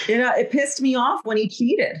 It pissed me off when he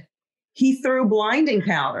cheated. He threw blinding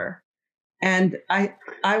powder. And I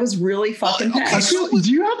was really fucking pissed.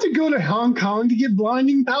 Do you have to go to Hong Kong to get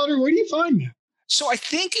blinding powder? Where do you find that? So I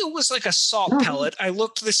think it was like a salt pellet. I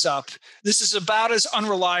looked this up. This is about as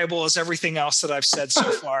unreliable as everything else that I've said so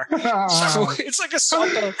far. So it's like a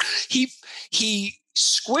salt pellet. He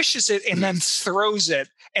squishes it and then throws it.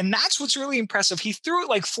 And that's what's really impressive. He threw it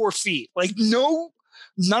like 4 feet. Like none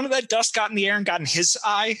of that dust got in the air and got in his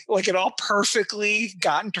eye. Like it all perfectly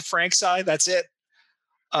got into Frank's eye. That's it.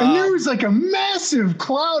 And there was like a massive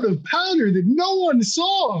cloud of powder that no one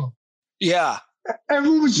saw. Yeah.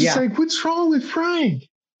 Everyone was just like, what's wrong with Frank?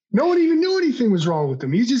 No one even knew anything was wrong with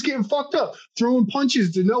him. He's just getting fucked up, throwing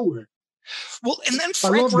punches to nowhere. Well, and then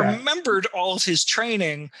Frank remembered all of his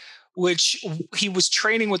training, which he was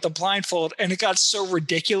training with the blindfold, and it got so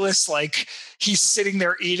ridiculous. Like he's sitting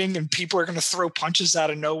there eating and people are going to throw punches out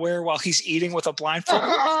of nowhere while he's eating with a blindfold.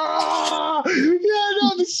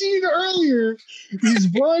 The scene earlier, he's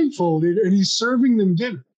blindfolded and he's serving them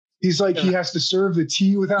dinner. He's like, he has to serve the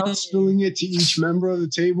tea without spilling it to each member of the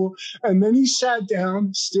table. And then he sat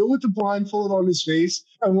down, still with the blindfold on his face.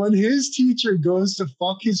 And when his teacher goes to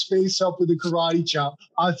fuck his face up with a karate chop,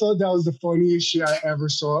 I thought that was the funniest shit I ever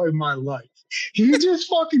saw in my life. He just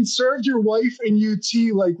fucking served your wife and you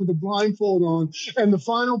tea like with a blindfold on. And the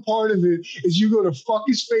final part of it is you go to fuck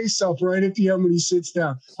his face up right at the end when he sits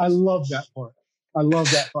down. I love that part. I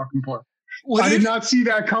love that fucking part. I did not see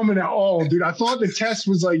that coming at all, dude. I thought the test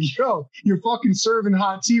was like, yo, you're fucking serving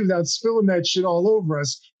hot tea without spilling that shit all over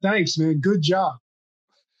us. Thanks, man. Good job.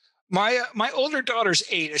 My older daughter's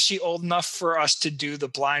 8. Is she old enough for us to do the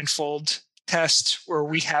blindfold test where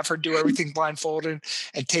we have her do everything blindfolded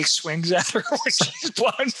and take swings at her when she's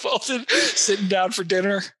blindfolded, sitting down for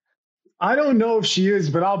dinner? I don't know if she is,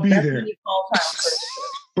 but I'll be there.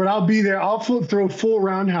 But I'll be there. I'll throw full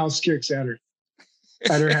roundhouse kicks at her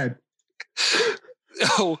head.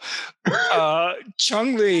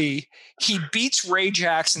 Chung Lee, he beats Ray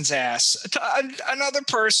Jackson's ass. Another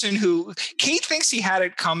person who Kate thinks he had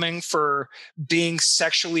it coming for being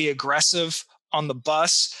sexually aggressive on the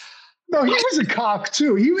bus. No, he was a cock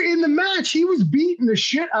too. In the match, he was beating the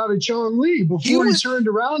shit out of Chung Lee before he turned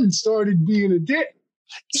around and started being a dick.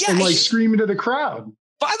 Yeah, and like screaming to the crowd.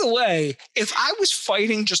 By the way, if I was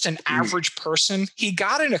fighting just an average person, he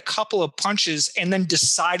got in a couple of punches and then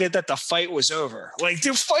decided that the fight was over. Like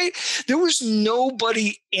there was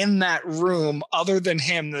nobody in that room other than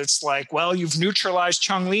him that's like, well, you've neutralized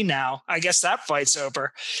Chung Lee now. I guess that fight's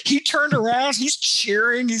over. He turned around, he's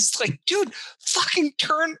cheering. He's like, dude, fucking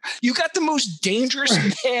turn. You got the most dangerous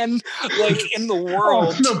man like in the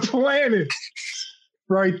world. On the planet.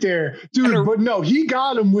 Right there. Dude, but no, he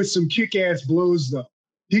got him with some kick-ass blows, though.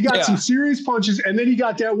 He got some serious punches, and then he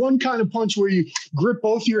got that one kind of punch where you grip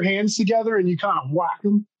both your hands together and you kind of whack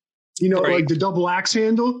them, like the double axe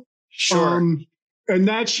handle. Sure. And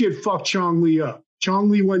that shit fucked Chong Li up. Chong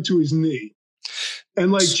Li went to his knee.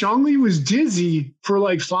 And like Chong Li was dizzy for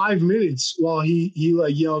like 5 minutes while he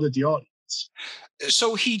like yelled at the audience.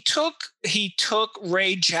 So he took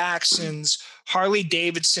Ray Jackson's Harley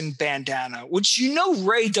Davidson bandana, which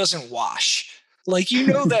Ray doesn't wash. Like,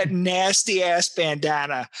 that nasty ass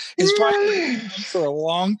bandana is probably for a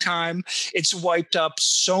long time. It's wiped up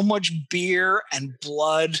so much beer and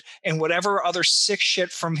blood and whatever other sick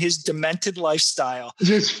shit from his demented lifestyle.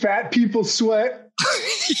 Just fat people sweat.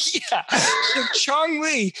 Yeah. So Chong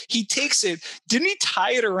Li, he takes it. Didn't he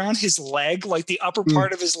tie it around his leg, like the upper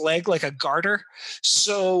part of his leg, like a garter?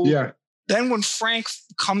 So then when Frank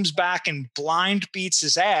comes back and blind beats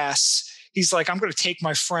his ass, he's like, I'm going to take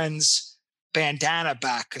my friend's bandana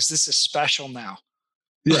back because this is special now.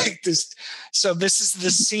 Yeah. Like this. So this is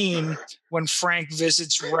the scene when Frank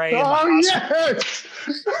visits Ray in the hospital.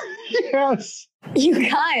 Yes. You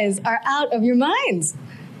guys are out of your minds.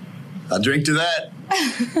 I'll drink to that.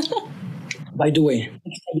 By the way,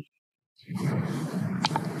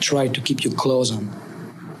 try to keep your clothes on.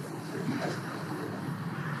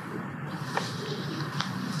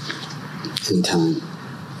 Anytime,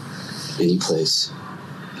 any place,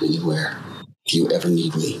 anywhere. If you ever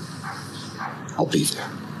need me, I'll be there.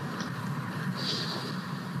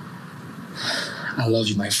 I love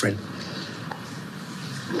you, my friend.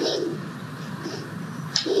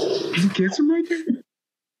 Did you kiss him right there?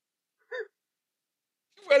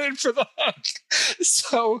 Went in for the hug.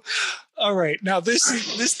 So, all right. Now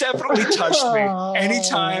this definitely touched me.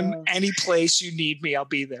 Anytime, any place you need me, I'll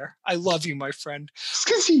be there. I love you, my friend. It's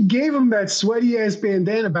because he gave him that sweaty ass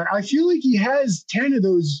bandana back. I feel like he has 10 of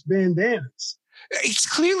those bandanas. It's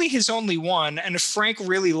clearly his only one, and if Frank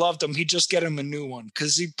really loved him, he'd just get him a new one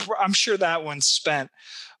because I'm sure that one's spent.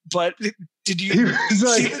 But did you? He was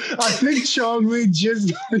like, I think Chong Li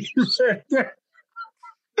just right there.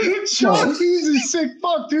 Chong Li's a sick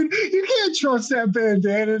fuck, dude. You can't trust that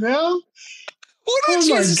bandana now. What a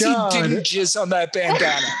chance he didn't jizz on that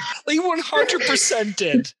bandana? Like 100%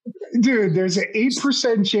 did. Dude, there's an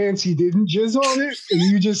 8% chance he didn't jizz on it, and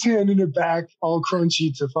you just handed it back all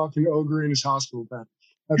crunchy to fucking Ogre in his hospital bed.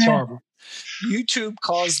 That's horrible. YouTube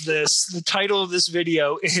calls this, the title of this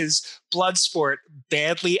video is Bloodsport,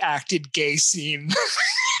 Badly Acted Gay Scene.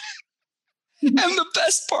 And the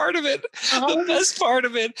best part of it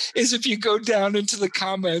is if you go down into the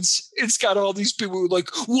comments, it's got all these people who are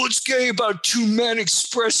like, what's gay about two men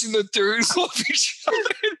expressing that they love each other?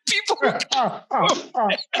 And people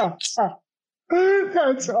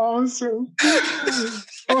That's awesome.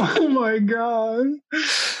 Oh my God.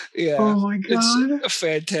 Yeah. Oh my God. It's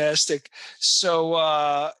fantastic.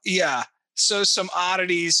 So So some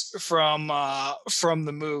oddities from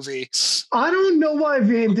the movie. I don't know why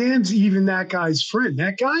Van Damme's even that guy's friend.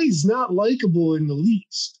 That guy is not likable in the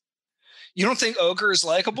least. You don't think Ogre is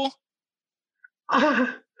likable?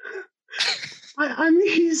 I mean,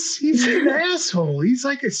 he's an asshole. He's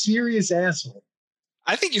like a serious asshole.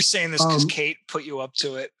 I think you're saying this because Kate put you up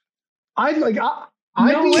to it. I'd be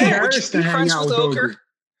embarrassed to hang out with Ogre.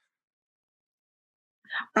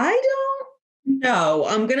 I don't know.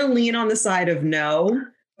 I'm going to lean on the side of no,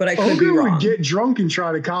 but I could be wrong. Ogre would get drunk and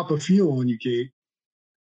try to cop a feel on you, Kate.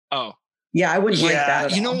 Oh. Yeah, I wouldn't like that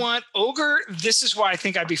at all. You know what? Ogre, this is why I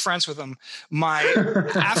think I'd be friends with him. My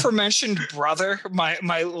aforementioned brother,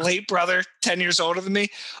 my late brother, 10 years older than me,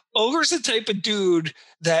 Ogre's the type of dude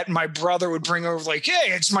that my brother would bring over like,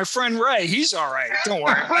 hey, it's my friend Ray. He's all right. Don't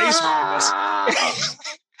worry. He's harmless.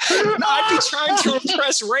 I'd be trying to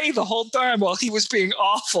impress Ray the whole time while he was being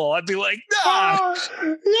awful. I'd be like, nah.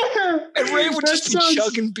 Yeah. And Ray would just be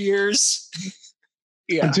chugging beers.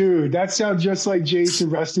 Yeah. Dude, that sounds just like Jason,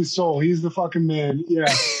 rest his soul. He's the fucking man.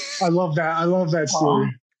 Yeah. I love that. I love that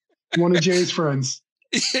story. One of Jay's friends.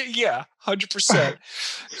 Yeah, 100%.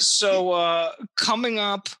 So coming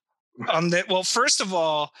up on that, well, first of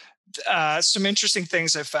all, some interesting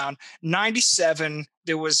things I found. 97,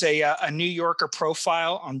 there was a New Yorker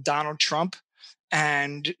profile on Donald Trump.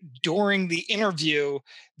 And during the interview,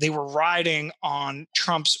 they were riding on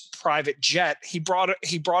Trump's private jet. He brought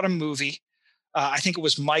a movie. I think it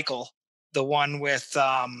was Michael, the one with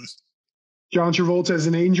John Travolta as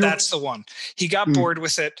an angel. That's the one. He got bored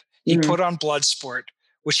with it. He put on Bloodsport,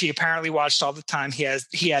 which he apparently watched all the time. He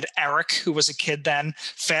had Eric, who was a kid then.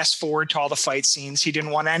 Fast forward to all the fight scenes. He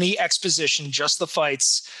didn't want any exposition, just the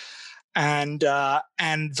fights. And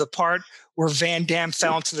the part where Van Damme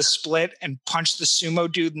fell into the split and punched the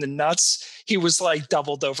sumo dude in the nuts, he was like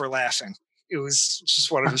doubled over laughing. It was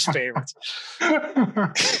just one of his favorites.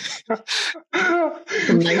 That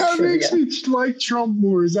makes me like Trump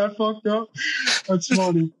more. Is that fucked up? That's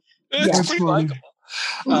funny. It's pretty likable.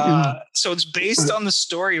 So it's based on the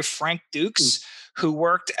story of Frank Dukes, who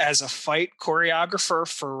worked as a fight choreographer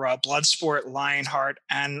for Bloodsport, Lionheart,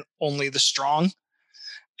 and Only the Strong.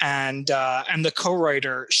 And the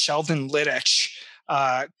co-writer, Sheldon Littich,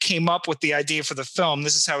 came up with the idea for the film.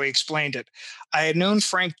 This is how he explained it. I had known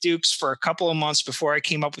Frank Dukes for a couple of months before I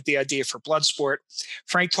came up with the idea for Bloodsport.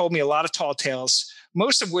 Frank told me a lot of tall tales,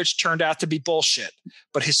 most of which turned out to be bullshit.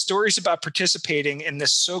 But his stories about participating in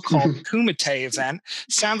this so-called Kumite event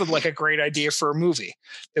sounded like a great idea for a movie.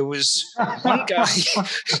 There was one guy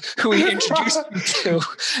who he introduced me to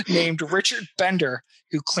named Richard Bender,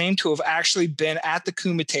 who claimed to have actually been at the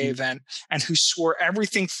Kumite event and who swore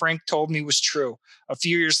everything Frank told me was true. A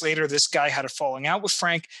few years later, this guy had a falling out with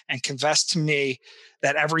Frank and confessed to me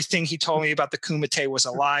that everything he told me about the Kumite was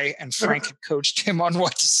a lie, and Frank had coached him on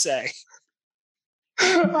what to say.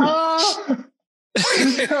 That's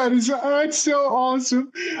so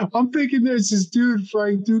awesome. I'm thinking there's this dude,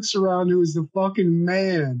 Frank Dukes, around who is the fucking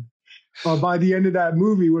man by the end of that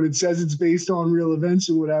movie when it says it's based on real events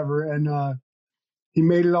or whatever, and he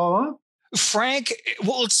made it all up. Frank,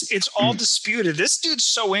 well, it's all disputed. This dude's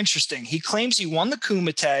so interesting. He claims he won the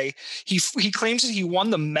Kumite. He claims that he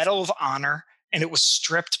won the Medal of Honor, and it was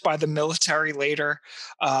stripped by the military later,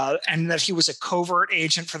 and that he was a covert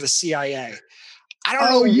agent for the CIA. I don't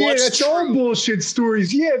know. Oh, yeah, that's true. All bullshit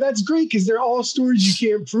stories. Yeah, that's great because they're all stories you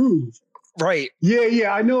can't prove. Right.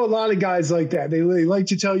 Yeah. I know a lot of guys like that. They like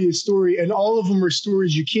to tell you a story, and all of them are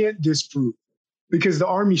stories you can't disprove because the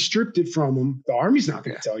Army stripped it from them. The Army's not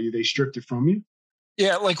going to tell you they stripped it from you.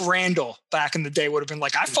 Yeah, like Randall back in the day would have been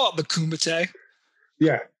like, I fought the Kumite.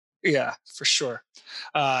 Yeah. Yeah, for sure.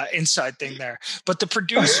 Inside thing there. But the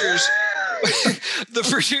producers... the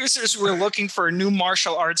producers were looking for a new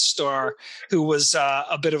martial arts star who was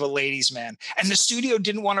a bit of a ladies' man, and the studio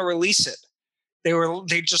didn't want to release it.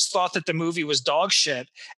 They just thought that the movie was dog shit.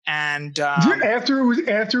 And after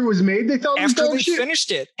it was made, they thought it was dog shit. Finished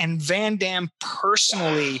it, and Van Damme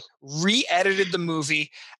personally re-edited the movie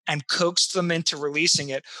and coaxed them into releasing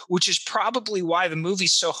it, which is probably why the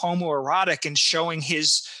movie's so homoerotic and showing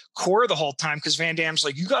his core the whole time, because Van Damme's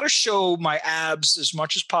like, you got to show my abs as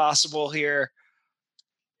much as possible here.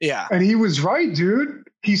 Yeah. And he was right, dude.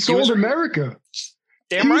 He sold America.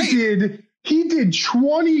 Damn right. He did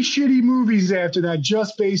 20 shitty movies after that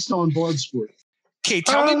just based on Bloodsport. Okay,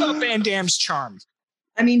 tell me about Van Damme's charm.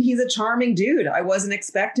 I mean, he's a charming dude. I wasn't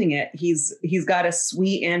expecting it. He's got a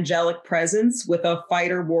sweet angelic presence with a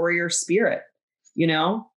fighter warrior spirit. You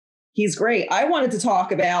know, he's great. I wanted to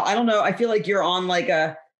talk about, I don't know, I feel like you're on like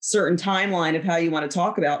a certain timeline of how you want to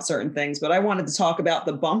talk about certain things, but I wanted to talk about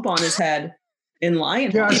the bump on his head in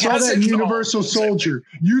Lionheart. Yeah, I saw that in Universal Soldier.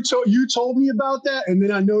 You told me about that, and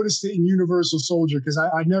then I noticed it in Universal Soldier because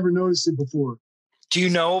I never noticed it before. Do you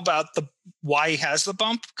know about why he has the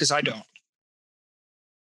bump? Because I don't.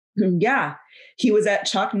 Yeah. He was at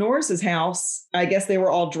Chuck Norris's house. I guess they were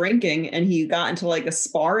all drinking, and he got into like a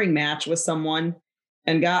sparring match with someone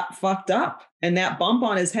and got fucked up. And that bump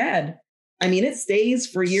on his head, I mean, it stays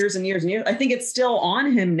for years and years and years. I think it's still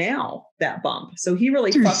on him now, that bump. So he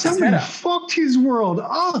really fucked his head up. Fucked his world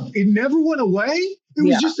up. It never went away. It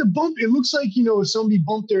was just a bump. It looks like, if somebody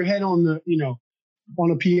bumped their head on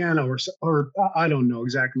on a piano or I don't know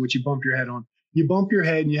exactly what you bump your head on. You bump your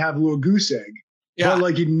head and you have a little goose egg. Yeah. But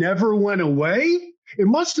like it never went away. It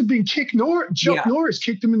must have been Chuck Norris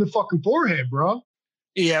kicked him in the fucking forehead, bro.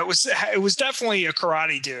 Yeah, it was definitely a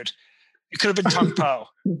karate dude. It could have been Tung Po.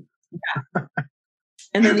 Yeah.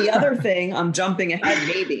 And then the other thing, I'm jumping ahead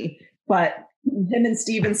maybe, but him and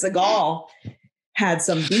Steven Seagal had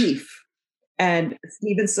some beef, and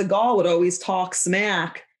Steven Seagal would always talk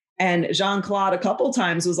smack, and Jean-Claude a couple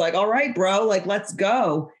times was like, all right, bro, like, let's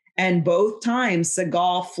go. And both times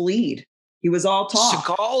Seagal fleed. He was all talk.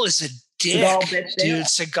 Seagal is a dick, dude.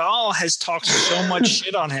 Seagal has talked so much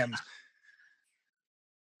shit on him.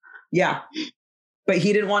 Yeah. but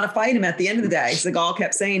he didn't want to fight him at the end of the day. Seagal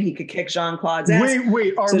kept saying he could kick Jean-Claude's ass.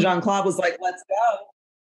 Wait. So Jean-Claude was like, let's go.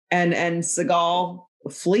 And Seagal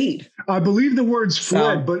fled. I believe the words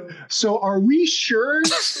fled, but so are we sure?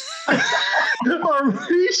 Are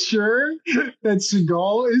we sure that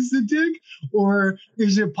Seagal is the dick? Or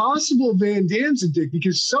is it possible Van Damme's a dick?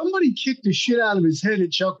 Because somebody kicked the shit out of his head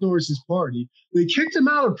at Chuck Norris's party. They kicked him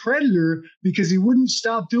out of Predator because he wouldn't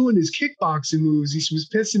stop doing his kickboxing moves. He was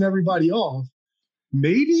pissing everybody off.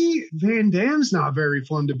 Maybe Van Damme's not very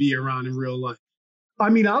fun to be around in real life. I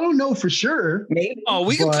mean, I don't know for sure. Maybe. Oh,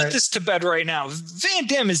 we can put this to bed right now. Van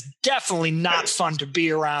Damme is definitely not fun to be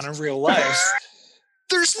around in real life.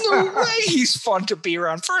 There's no way he's fun to be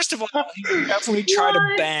around. First of all, he would definitely try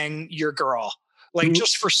to bang your girl. Like,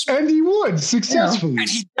 just for... And he would, successfully. And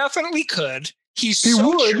he definitely could. He so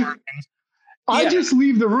would. Charming. I just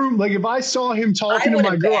leave the room. Like, if I saw him talking to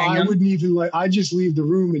my girl, I wouldn't even, like, I just leave the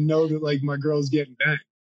room and know that, like, my girl's getting banged.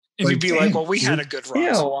 And you'd be like, well, we had a good run.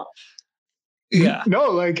 Ew. Yeah. No,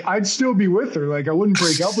 like, I'd still be with her. Like, I wouldn't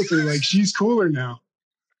break up with her. Like, she's cooler now.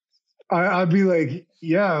 I'd be like,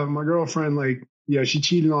 yeah, my girlfriend, like, yeah, she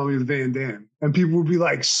cheated on me with Van Damme. And people would be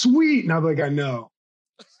like, sweet. And I'm like, I know.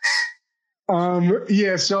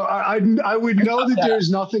 Yeah, so I would know that there's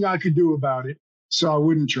nothing I could do about it. So I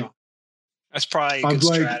wouldn't try. That's probably a good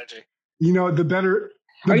strategy. You know, the better.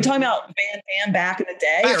 Are you talking about Van Damme back in the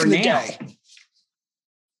day back or in the now? Day.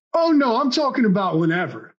 Oh, no, I'm talking about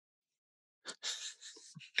whenever.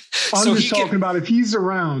 I'm just talking about if he's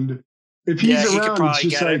around. If he's around, it's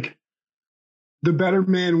just like the better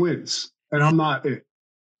man wins. And I'm not it.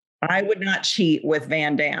 I would not cheat with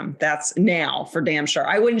Van Damme. That's now for damn sure.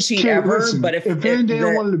 I wouldn't cheat ever. Listen, but if Van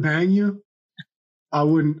Damme wanted to bang you, I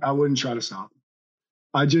wouldn't try to stop him.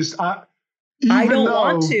 I don't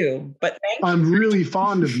want to, but I'm really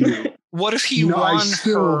fond of you. What if he won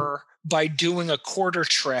her by doing a quarter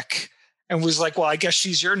trick and was like, well, I guess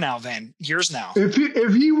she's yours now.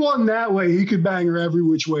 If he won that way, he could bang her every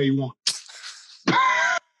which way he wants.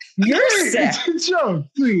 You're sick. It's a joke,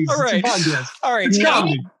 please. All right. All right. It's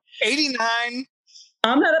 89.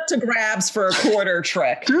 I'm not up to grabs for a quarter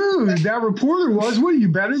trick. Dude, that reporter was. What, are you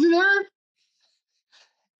better than her?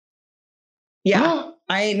 Yeah.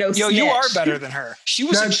 I ain't no snitch. You are better than her. She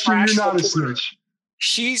was That's a trash true. You're not reporter. A snitch.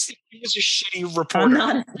 She was a shitty reporter. I'm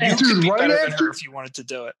not a you snitch. could be better than her if you wanted to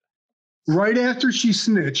do it. Right after she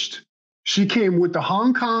snitched, she came with the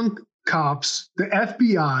Hong Kong cops, the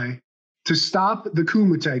FBI, to stop the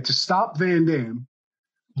Kumite, to stop Van Damme.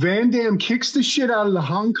 Van Damme kicks the shit out of the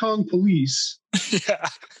Hong Kong police. Yeah.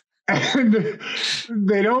 And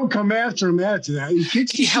they don't come after him after that.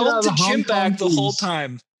 He held the gym bag the whole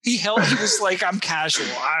time. He was like, I'm casual.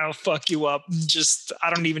 I'll fuck you up.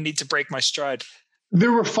 I don't even need to break my stride.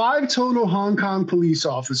 There were 5 total Hong Kong police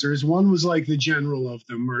officers. One was like the general of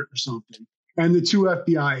them or something. And the 2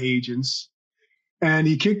 FBI agents. And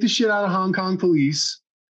he kicked the shit out of Hong Kong police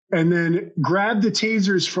and then grabbed the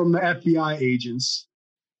tasers from the FBI agents.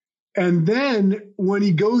 And then when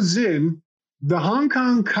he goes in, the Hong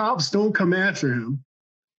Kong cops don't come after him.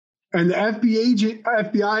 And the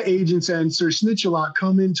FBI agents and Sir Snitch-a-Lot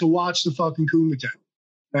come in to watch the fucking Kumite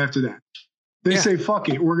after that. They say, fuck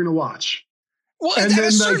it, we're going to watch. Well, and at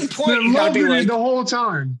a certain point, you gotta be like, the whole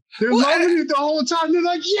time. They're loving it the whole time. They're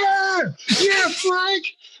like, yeah, Frank.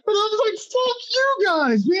 And I was like, fuck you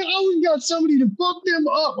guys, man. I always got somebody to fuck them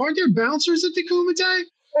up. Aren't there bouncers at the Kumite?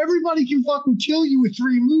 Everybody can fucking kill you with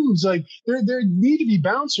 3 moves. Like, there need to be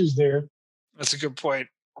bouncers there. That's a good point.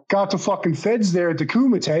 Got the fucking feds there at the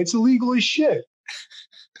Kumite. It's illegal as shit.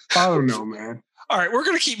 I don't know, man. All right, we're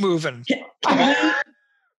going to keep moving.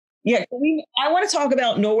 Yeah, I want to talk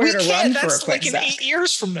about Nowhere to Run for a quick second. That's like in 8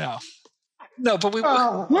 years from now. No, but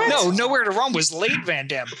Nowhere to Run was late Van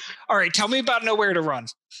Damme. All right, tell me about Nowhere to Run.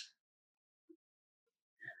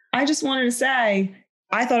 I just wanted to say,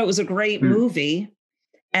 I thought it was a great movie,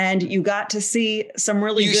 and you got to see some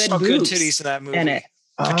really good boobs good titties in that movie. In it.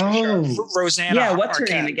 Rosanna. Yeah, what's Arquette.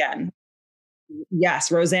 her name again?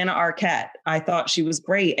 Yes, Rosanna Arquette. I thought she was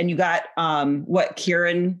great, and you got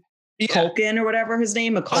Kieran Culkin or whatever his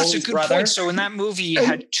name, Macaulay's that's a good brother. point. So in that movie, you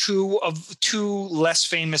had two less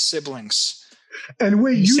famous siblings. And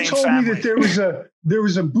wait, you told family. me that there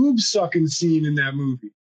was a boob sucking scene in that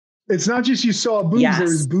movie. It's not just you saw boobs; there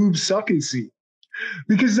was boob sucking scene.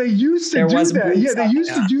 Because they used to do that. Yeah, they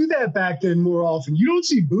used to do that back then more often. You don't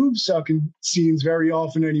see boob sucking scenes very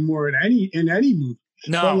often anymore in any movie.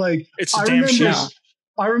 No, but like it's a damn shame.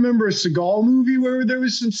 I remember a Seagal movie where there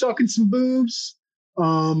was some sucking some boobs.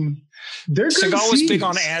 Seagal was big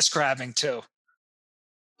on ass grabbing too.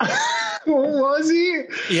 Was he?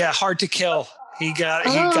 Yeah, Hard to Kill. He got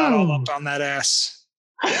all up on that ass.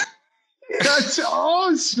 That's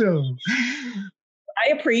awesome.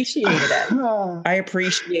 I appreciated it. I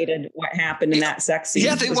appreciated what happened in that sex scene.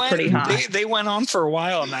 Yeah, it was pretty hot. They went on for a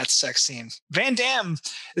while in that sex scene. Van Damme,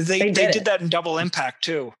 they did that in Double Impact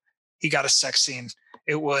too. He got a sex scene.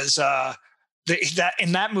 It was that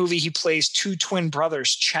in that movie he plays two twin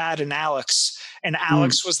brothers, Chad and Alex, and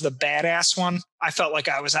Alex was the badass one. I felt like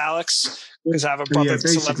I was Alex because I have a brother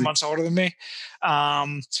that's 11 months older than me.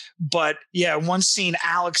 But yeah, one scene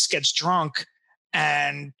Alex gets drunk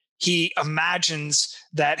and he imagines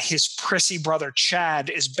that his prissy brother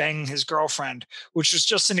Chad is banging his girlfriend, which was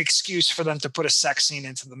just an excuse for them to put a sex scene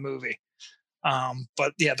into the movie.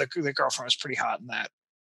 But yeah, the girlfriend was pretty hot in that.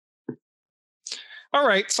 All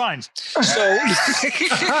right, fine. So I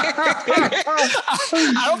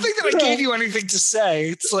don't think that I gave you anything to say.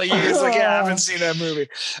 It's like yeah, I haven't seen that movie.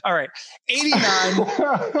 All right, 89.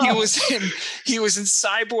 He was in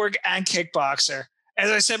Cyborg and Kickboxer. As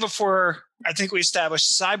I said before, I think we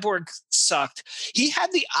established Cyborg sucked. He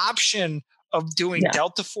had the option of doing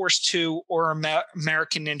Delta Force 2 or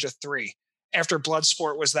American Ninja 3 after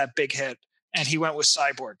Bloodsport was that big hit, and he went with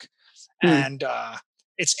Cyborg. And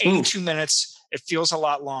it's 82 minutes. It feels a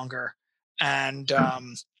lot longer. And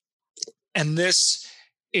this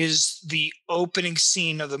is the opening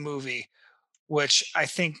scene of the movie, which I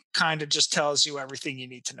think kind of just tells you everything you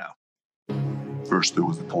need to know. First, there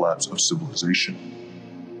was the collapse of civilization,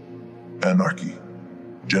 anarchy,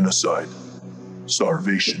 genocide,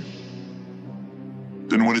 starvation.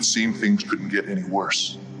 Then when it seemed things couldn't get any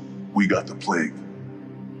worse, we got the plague,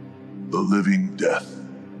 the living death,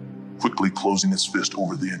 quickly closing its fist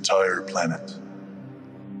over the entire planet.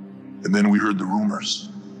 And then we heard the rumors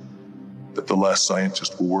that the last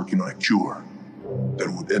scientists were working on a cure that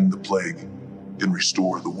would end the plague and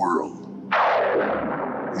restore the world.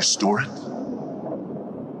 Restore it?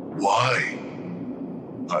 Why?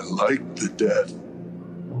 I like the death.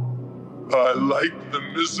 I like the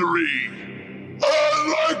misery.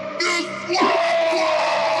 I like this world!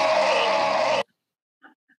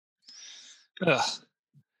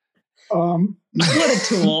 What a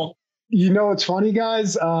tool. You know what's funny,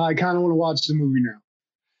 guys? I kind of want to watch the movie now.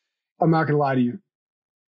 I'm not going to lie to you.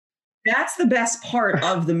 That's the best part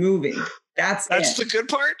of the movie. That's the good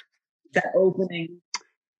part? That opening.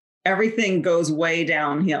 Everything goes way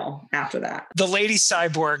downhill after that. The lady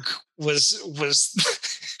cyborg was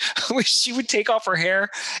she would take off her hair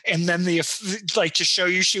and then to show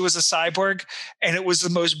you she was a cyborg, and it was the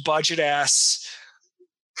most budget ass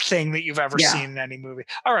thing that you've ever seen in any movie.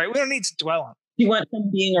 All right, we don't need to dwell on it. She went from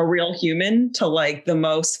being a real human to like the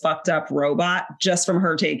most fucked up robot just from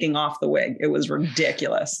her taking off the wig. It was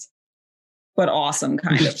ridiculous, but awesome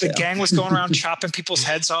kind of. The gang was going around chopping people's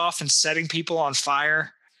heads off and setting people on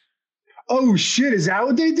fire. Oh shit! Is that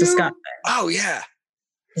what they do? Disgusting. Oh yeah.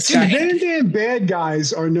 Dude, Van Damme bad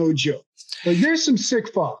guys are no joke. Like there's some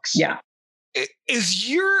sick fucks. Yeah. If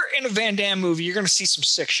you're in a Van Damme movie, you're going to see some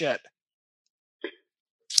sick shit.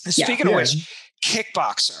 And speaking of which,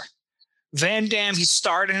 Kickboxer. Van Damme, he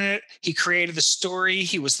starred in it. He created the story.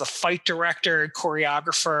 He was the fight director,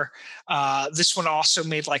 choreographer. This one also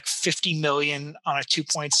made like $50 million on a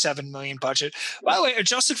 $2.7 million budget. By the way,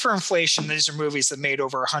 adjusted for inflation, these are movies that made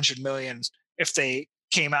over $100 million if they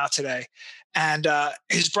came out today. And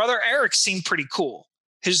his brother Eric seemed pretty cool.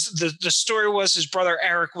 The story was his brother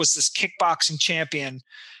Eric was this kickboxing champion,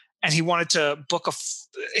 and he wanted to book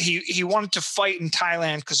he wanted to fight in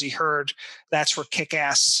Thailand because he heard that's where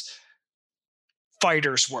kick-ass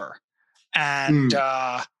fighters were. And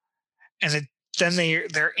then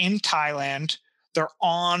they're in Thailand. They're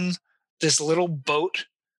on this little boat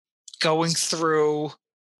going through,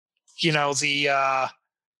 the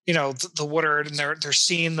water, and they're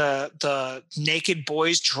seeing the naked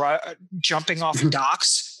boys jumping off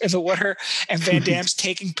docks in the water, and Van Damme's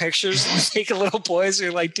taking pictures and taking little boys. And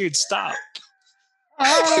you're like, dude, stop.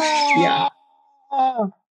 Yeah.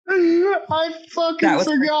 I fucking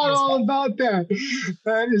forgot all about that.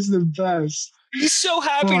 That is the best. He's so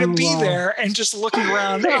happy to be there and just looking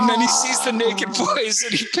around, and then he sees the naked boys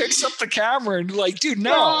and he picks up the camera and like, dude,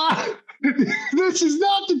 no. This is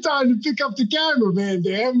not the time to pick up the camera, Van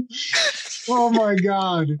Damme. Oh my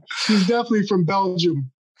God. He's definitely from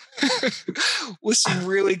Belgium. With some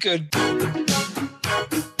really good.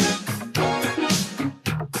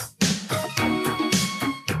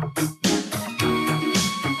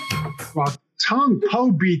 Well, Tung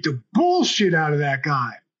Po beat the bullshit out of that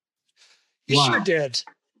guy. He sure did.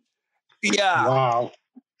 Yeah. Wow.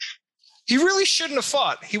 He really shouldn't have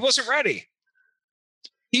fought. He wasn't ready.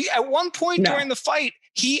 At one point during the fight,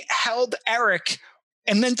 he held Eric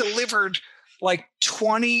and then delivered like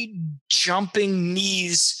 20 jumping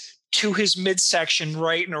knees to his midsection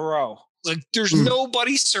right in a row. Like there's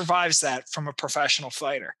nobody survives that from a professional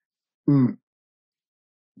fighter.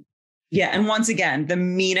 Yeah. And once again, the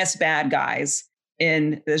meanest bad guys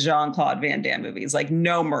in the Jean-Claude Van Damme movies, like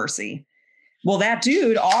no mercy. Well, that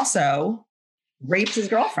dude also rapes his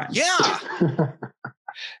girlfriend. Yeah.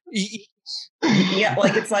 Yeah,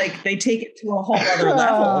 like it's like they take it to a whole other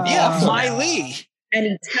level. Yeah, Miley.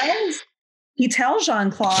 And he tells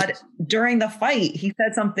Jean-Claude during the fight, he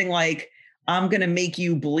said something like, I'm going to make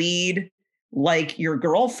you bleed like your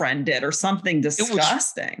girlfriend did or something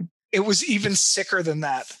disgusting. It was even sicker than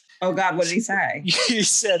that. Oh, God, what did he say? He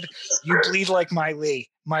said, you bleed like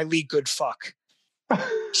Miley. Miley, good fuck.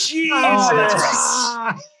 Jesus. Oh, that's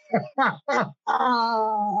right.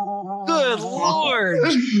 Good Lord.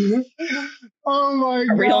 Oh, my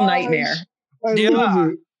God. A real nightmare. I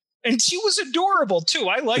love it. And she was adorable, too.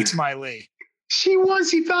 I liked Miley. She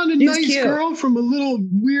was. He found a nice cute. girl from a little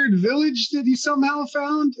weird village that he somehow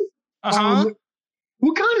found.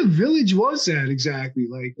 What kind of village was that exactly?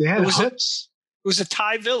 Like they had huts? It was a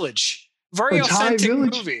Thai village. Very authentic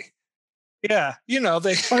movie. Yeah, you know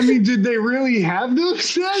they. I mean, did they really have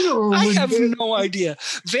those then? Or I have no idea.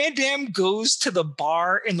 Van Damme goes to the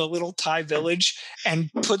bar in the little Thai village and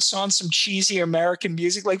puts on some cheesy American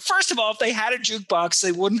music. Like, first of all, if they had a jukebox,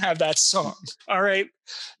 they wouldn't have that song. All right,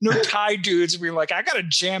 no Thai dudes being like, I got to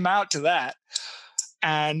jam out to that.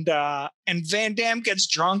 And Van Damme gets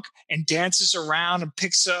drunk and dances around and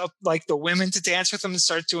picks up like the women to dance with him and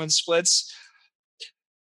starts doing splits.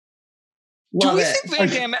 Do we think Van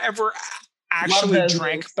Damme ever actually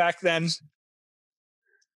drank back then?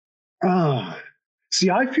 See,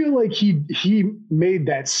 I feel like he made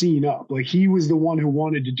that scene up. Like he was the one who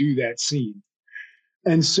wanted to do that scene.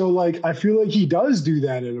 And so like I feel like he does do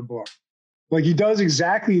that at a bar. Like he does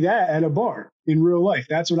exactly that at a bar in real life.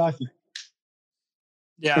 That's what I think.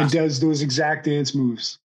 Yeah. And does those exact dance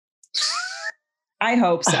moves. I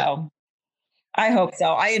hope so.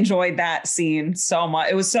 I enjoyed that scene so much.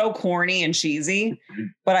 It was so corny and cheesy,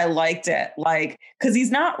 but I liked it. Like, because he's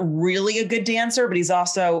not really a good dancer, but he's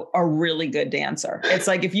also a really good dancer. It's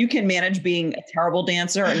like if you can manage being a terrible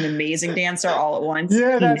dancer and an amazing dancer all at once.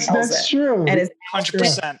 Yeah, that's true. And his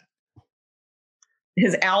 100%.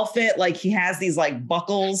 His outfit, like he has these like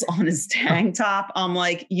buckles on his tank top. I'm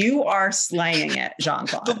like, you are slaying it,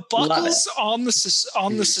 Jean-Claude. The buckles on the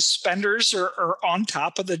suspenders or on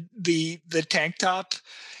top of the tank top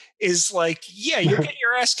is like, yeah, you'll get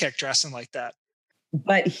your ass kicked dressing like that.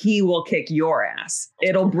 But he will kick your ass.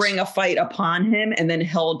 It'll bring a fight upon him, and then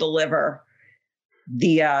he'll deliver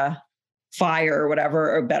the fire or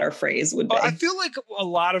whatever a better phrase would be. I feel like a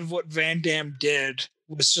lot of what Van Damme did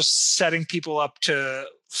was just setting people up to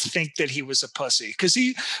think that he was a pussy. Because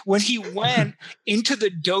when he went into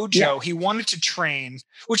the dojo, he wanted to train,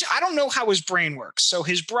 which I don't know how his brain works. So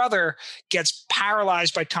his brother gets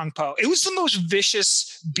paralyzed by Tong Po. It was the most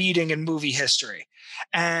vicious beating in movie history.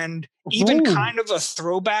 And even kind of a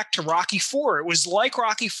throwback to Rocky IV. It was like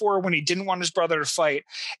Rocky IV when he didn't want his brother to fight.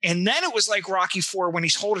 And then it was like Rocky IV when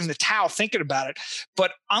he's holding the towel thinking about it.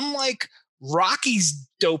 But unlike Rocky's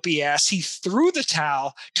dopey ass, he threw the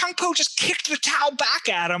towel. Tong Po just kicked the towel back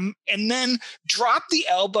at him and then dropped the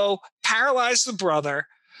elbow, paralyzed the brother.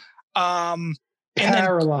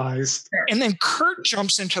 Paralyzed. And then Kurt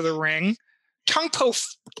jumps into the ring. Tong Po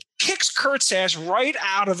kicks Kurt's ass right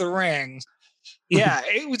out of the ring. Yeah,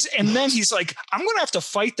 it was. And then he's like, I'm going to have to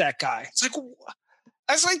fight that guy. It's like,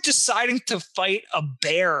 that's like deciding to fight a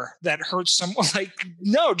bear that hurts someone. Like,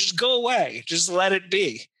 no, just go away. Just let it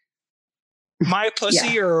be. Am I a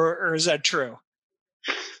pussy or is that true?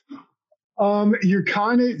 You're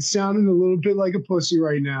kind of sounding a little bit like a pussy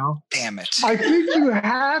right now. Damn it. I think you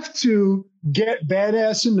have to get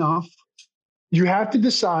badass enough. You have to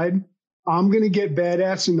decide, I'm going to get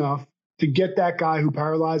badass enough to get that guy who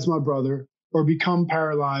paralyzed my brother or become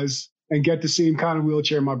paralyzed and get the same kind of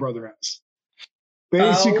wheelchair my brother has.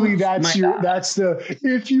 Basically,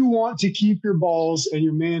 if you want to keep your balls and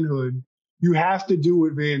your manhood, you have to do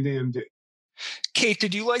what Van Damme did. Kate,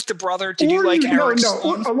 did you like the brother? Did you like Erickson?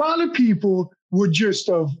 No. A lot of people would just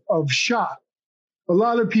have shot. A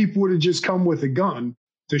lot of people would have just come with a gun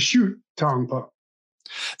to shoot Tong Po.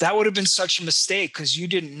 That would have been such a mistake because you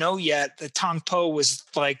didn't know yet that Tong Po was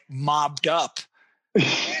like mobbed up.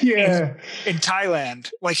 In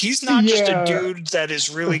Thailand. Like he's not just a dude that is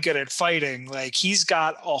really good at fighting. Like he's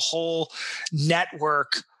got a whole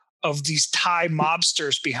network of these Thai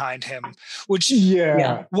mobsters behind him, which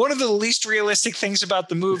one of the least realistic things about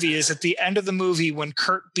the movie is at the end of the movie when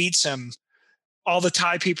Kurt beats him, all the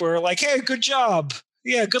Thai people are like, hey, good job.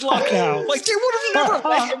 Yeah, good luck now. Like they would have never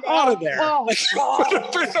let him out of there. Like it would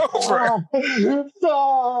have been over.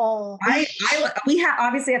 We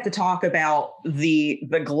obviously have to talk about the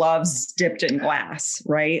gloves dipped in glass,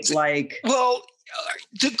 right? Like, well,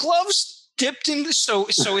 the gloves dipped in. So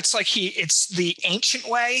it's like it's the ancient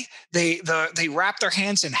way. They wrap their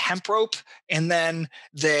hands in hemp rope and then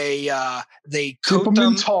they coat them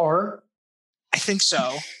in tar. I think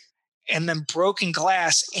so. And then broken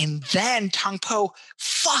glass, and then Tong Po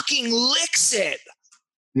fucking licks it.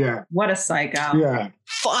 Yeah. What a psycho. Yeah.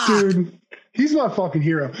 Fuck. Dude, he's my fucking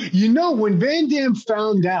hero. You know, when Van Damme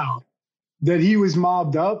found out that he was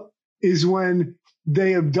mobbed up is when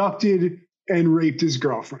they abducted and raped his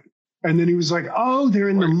girlfriend. And then he was like, oh, they're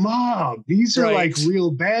in the mob. These are like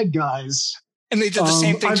real bad guys. And they did the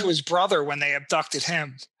same thing to his brother when they abducted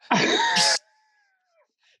him.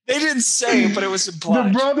 They didn't say it, but it was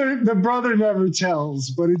implied. The brother never tells,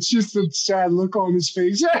 but it's just a sad look on his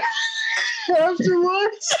face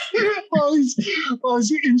afterwards while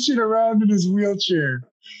he's inching around in his wheelchair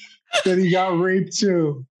that he got raped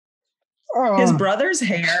too. His brother's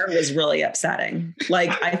hair was really upsetting.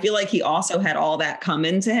 Like, I feel like he also had all that come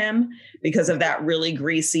into him because of that really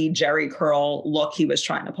greasy Jerry curl look he was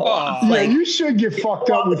trying to pull off. Like, you should get fucked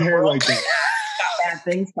up with hair like that. Bad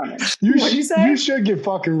things coming. What'd you say? You should get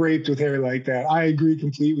fucking raped with hair like that. I agree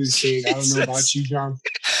completely with Kate. I don't know about you, John.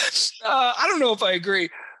 I don't know if I agree.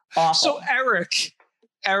 Awful. So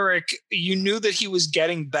Eric, you knew that he was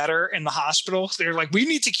getting better in the hospital. They're like, we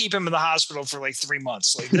need to keep him in the hospital for like 3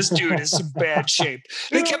 months. Like this dude is in bad shape.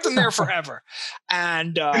 They kept him there forever.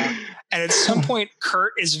 And at some point,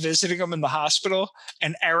 Kurt is visiting him in the hospital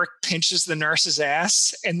and Eric pinches the nurse's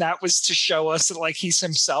ass. And that was to show us that like he's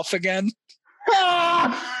himself again.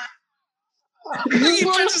 What a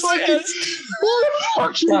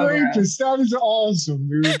fucking rapist. That is awesome,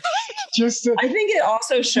 dude. I think it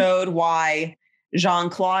also showed why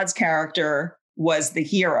Jean-Claude's character was the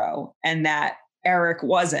hero and that Eric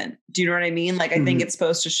wasn't. Do you know what I mean? Like, I think it's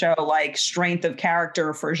supposed to show like strength of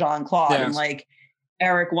character for Jean-Claude. And like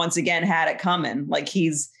Eric once again had it coming. Like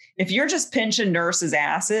if you're just pinching nurses'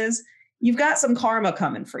 asses, you've got some karma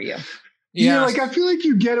coming for you. Yeah, like I feel like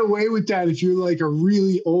you get away with that if you're like a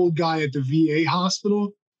really old guy at the VA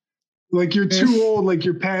hospital. Like you're too old, like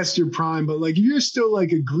you're past your prime. But like if you're still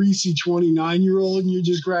like a greasy 29-year-old and you're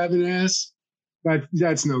just grabbing ass,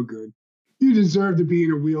 that's no good. You deserve to be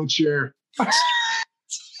in a wheelchair.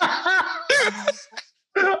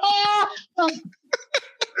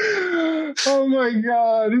 Oh my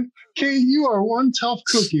God. Kate, you are one tough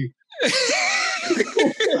cookie.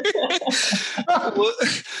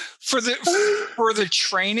 For the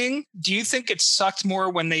training, do you think it sucked more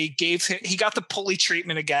when they gave him, he got the pulley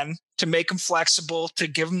treatment again to make him flexible, to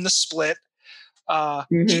give him the split?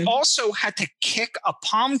 He also had to kick a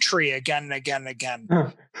palm tree again and again and again.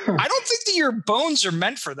 I don't think that your bones are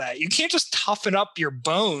meant for that. You can't just toughen up your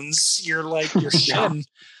bones. You're like your shin.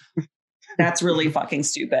 That's really fucking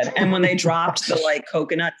stupid. And when they dropped the like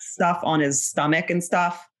coconut stuff on his stomach and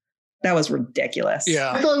stuff, that was ridiculous.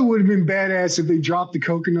 Yeah. I thought it would have been badass if they dropped the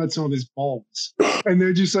coconuts on his balls. And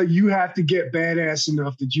they're just like, you have to get badass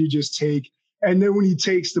enough that you just take. And then when he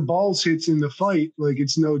takes the balls hits in the fight, like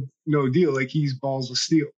it's no deal. Like he's balls of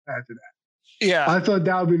steel after that. Yeah. I thought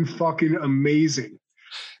that would have been fucking amazing.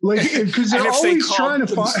 Like, because they're always trying to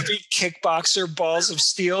find kickboxer balls of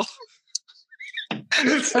steel.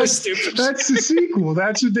 So stupid. That's the sequel.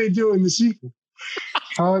 That's what they do in the sequel.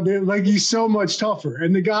 Like he's so much tougher,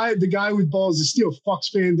 and the guy with balls of steel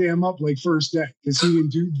fucks Van Damme up like first day because Van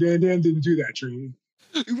Damme didn't do that training.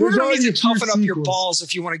 We're gonna need to toughen up your balls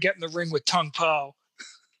if you want to get in the ring with Tong Po.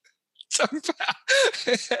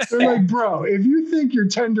 They're like, bro, if you think your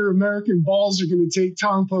tender American balls are going to take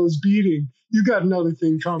Tong Po's beating, you got another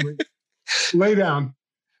thing coming. Lay down,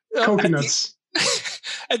 coconuts.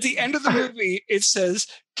 At the end of the movie, it says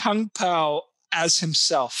Tong Po as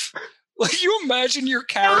himself. Like, you imagine your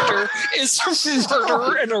character is a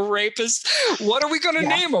murderer and a rapist. What are we going to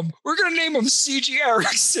name him? We're going to name him C.G.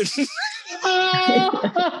 Erickson.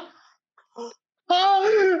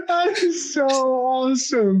 That is so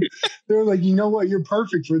awesome. They're like, you know what? You're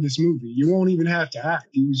perfect for this movie. You won't even have to act.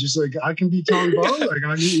 He was just like, I can be Tong Po. Like,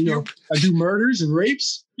 I do murders and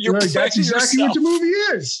rapes. You're like, that's exactly what the movie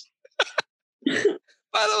is.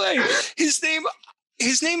 By the way,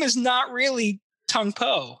 his name is not really Tong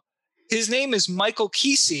Po. His name is Michael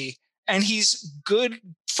Kesey, and he's good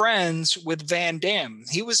friends with Van Damme.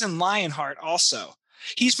 He was in Lionheart also.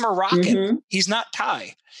 He's Moroccan. Mm-hmm. He's not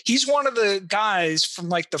Thai. He's one of the guys from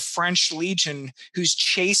like the French Legion who's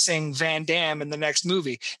chasing Van Damme in the next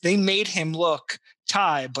movie. They made him look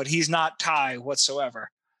Ty, but he's not Ty whatsoever.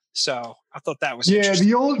 So I thought that was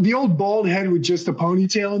the old bald head with just a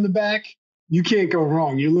ponytail in the back. You can't go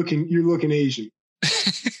wrong. You're looking Asian.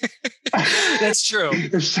 That's true.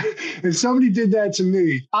 If somebody did that to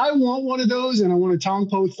me, I want one of those, and I want a Tong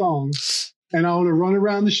Po thong, and I want to run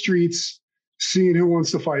around the streets seeing who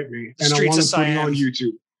wants to fight me, and I want to put it on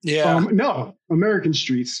YouTube. Yeah. No, American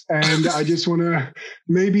streets, and I just want to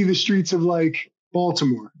maybe the streets of like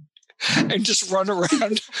Baltimore. And just run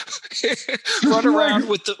around,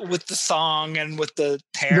 with the thong and with the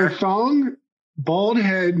hair. The thong, bald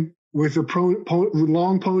head with a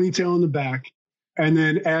long ponytail in the back, and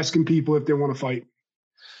then asking people if they want to fight.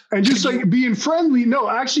 And just being friendly. No,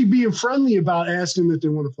 actually being friendly about asking them if they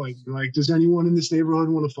want to fight. Like, does anyone in this neighborhood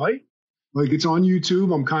want to fight? Like, it's on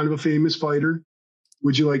YouTube. I'm kind of a famous fighter.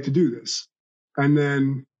 Would you like to do this? And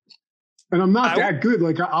I'm not that good.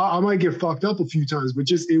 Like I might get fucked up a few times, but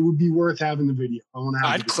just it would be worth having the video.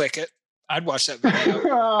 I'd click it. I'd watch that video.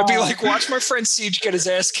 I'd be like, watch my friend Siege get his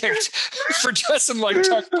ass kicked for dressing like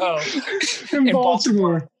Tong Po in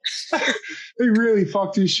Baltimore. They really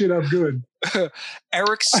fucked his shit up good.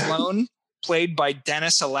 Eric Sloan, played by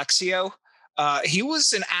Dennis Alexio. He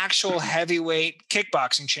was an actual heavyweight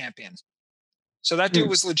kickboxing champion. So that dude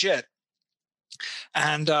was legit.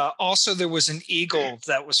 And also there was an eagle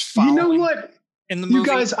that was following. You know what? In the movie, you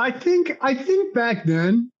guys, I think back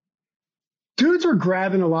then, dudes were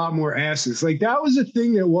grabbing a lot more asses. Like that was a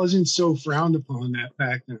thing that wasn't so frowned upon that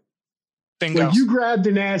back then. Bingo. Like you grabbed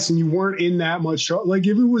an ass and you weren't in that much trouble. Like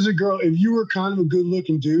if it was a girl, if you were kind of a good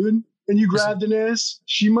looking dude and you grabbed an ass,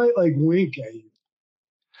 she might like wink at you.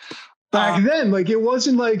 Back then, like it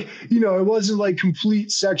wasn't like, it wasn't like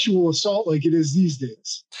complete sexual assault like it is these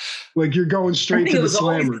days. Like you're going straight to the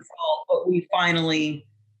slammer. Assault, but we finally,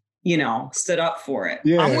 stood up for it.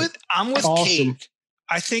 Yeah, I'm with awesome. Kate.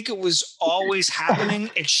 I think it was always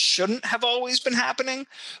happening. It shouldn't have always been happening,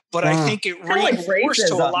 but I think it reinforced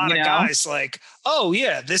to a lot of guys like, oh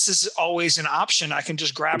yeah, this is always an option. I can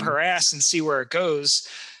just grab her ass and see where it goes.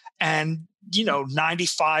 And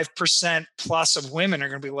 95% plus of women are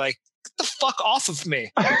going to be like, get the fuck off of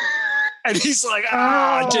me. And he's like,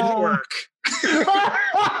 it didn't work.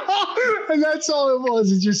 And that's all it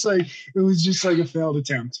was. It was just like a failed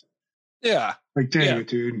attempt. Yeah. Like, damn it,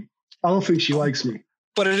 dude. I don't think she likes me.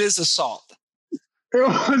 But it is assault. It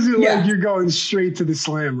wasn't like you're going straight to the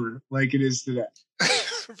slammer like it is today.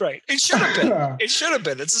 Right. It should have been. It should have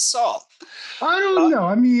been. It's assault. I don't know.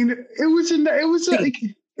 I mean, it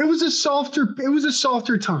was a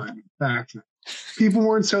softer time back then. People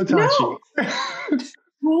weren't so touchy. No.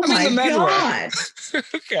 Oh my God.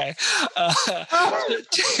 Okay.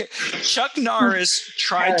 Chuck Norris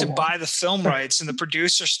tried to buy the film rights and the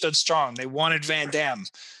producer stood strong. They wanted Van Damme.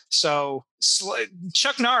 So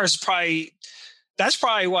Chuck Norris that's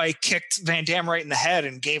probably why he kicked Van Damme right in the head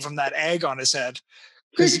and gave him that egg on his head.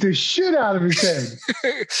 Kicked the shit out of his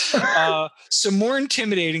head. So more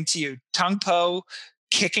intimidating to you, Tong Po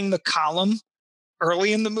kicking the column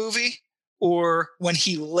early in the movie, or when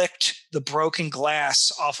he licked the broken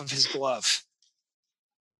glass off of his glove?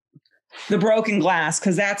 The broken glass,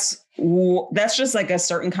 because that's just like a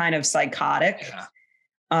certain kind of psychotic.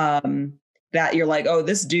 Yeah. That you're like, oh,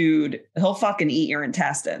 this dude, he'll fucking eat your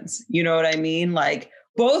intestines. You know what I mean? Like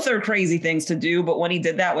both are crazy things to do. But when he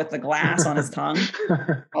did that with the glass on his tongue,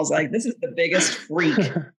 I was like, this is the biggest freak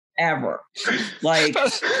ever. Like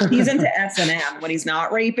he's into S&M. When he's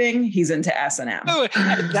not raping, he's into S&M.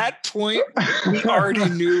 At that point, we already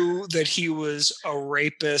knew that he was a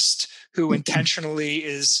rapist who intentionally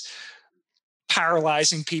is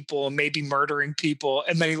paralyzing people and maybe murdering people.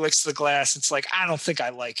 And then he licks the glass. It's like, I don't think I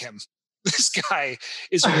like him. This guy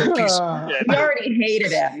is a real piece of shit. We already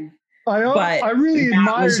hated him. I really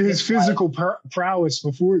admired his physical prowess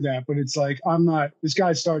before that, but it's like, this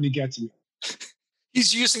guy's starting to get to me.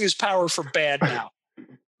 He's using his power for bad now.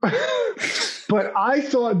 But I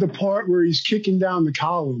thought the part where he's kicking down the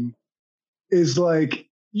column is like,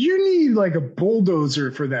 you need like a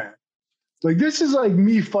bulldozer for that. Like, this is like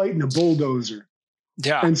me fighting a bulldozer.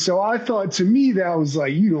 Yeah. And so I thought, to me, that was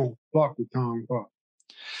like, you don't fuck with Tong Po.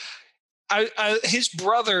 His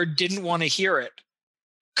brother didn't want to hear it.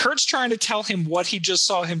 Kurt's trying to tell him what he just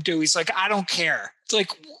saw him do. He's like, I don't care. It's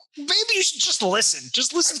like, maybe you should just listen.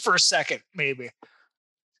 Just listen for a second, maybe.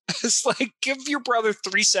 It's like, give your brother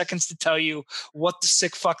 3 seconds to tell you what the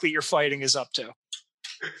sick fuck that you're fighting is up to.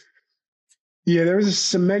 Yeah, there was a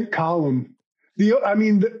cement column. The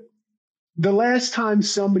last time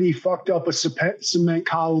somebody fucked up a cement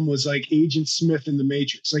column was like Agent Smith in The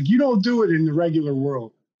Matrix. Like, you don't do it in the regular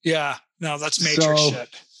world. Yeah, no, that's Matrix shit.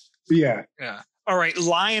 Yeah. Yeah. All right,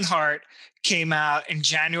 Lionheart came out in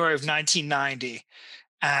January of 1990.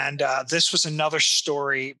 And this was another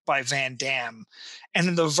story by Van Damme. And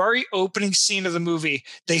in the very opening scene of the movie,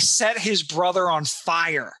 they set his brother on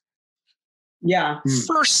fire. Yeah.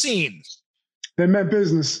 First scene. They meant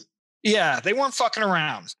business. Yeah, they weren't fucking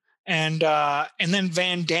around. And then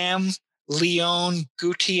Van Damme, Leon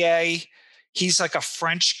Gautier, he's like a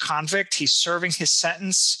French convict. He's serving his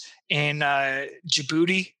sentence in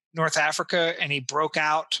Djibouti, North Africa, and he broke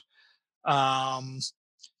out.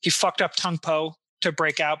 He fucked up Tung Po to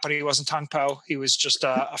break out, but he wasn't Tung Po. He was just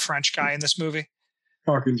a French guy in this movie.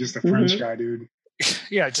 Fucking just a French guy, dude.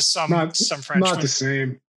 Yeah, just some French. Not the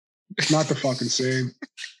same. Not the fucking same.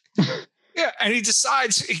 Yeah, and he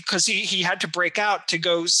decides because he had to break out to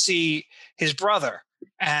go see his brother,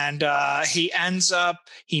 and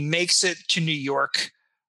he makes it to New York,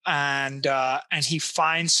 and he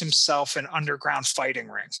finds himself an underground fighting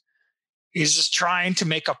ring. He's just trying to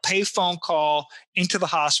make a payphone call into the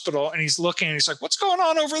hospital, and he's looking, and he's like, "What's going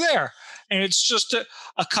on over there?" And it's just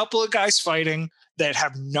a couple of guys fighting that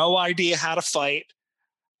have no idea how to fight,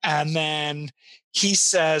 and then he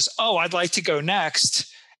says, "Oh, I'd like to go next."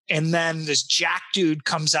 And then this jack dude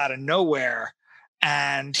comes out of nowhere,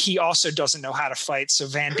 and he also doesn't know how to fight. So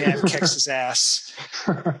Van Damme kicks his ass.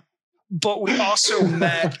 But we also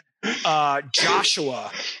met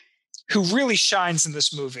Joshua, who really shines in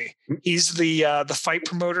this movie. He's the fight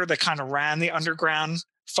promoter that kind of ran the underground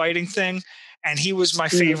fighting thing. And he was my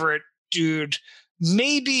favorite dude,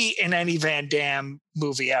 maybe in any Van Damme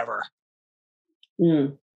movie ever.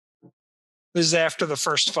 This is after the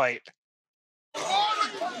first fight.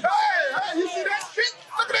 Hey, you see that shit?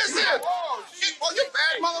 Look at this shit. Oh, shit, boy, you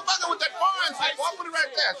bad motherfucker with that foreign shit, boy. Put it right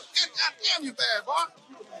there. Shit, goddamn, you bad, boy.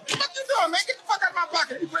 What you doing, man? Get the fuck out of my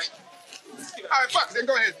pocket. You great. All right, fuck it. Then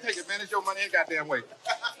go ahead and take it, man. It's your money any goddamn way. Wait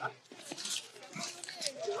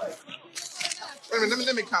a minute.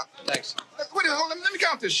 Let me count. Thanks. Wait a minute. Let me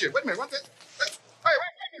count this shit. Wait a minute. What's that? Hey,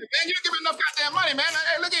 wait a minute, man. You don't give me enough goddamn money, man.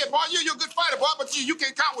 Hey, look here, boy. You're a good fighter, boy, but you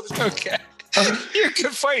can't count with us. Okay. You're a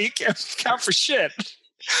good fighter. You can't count for shit.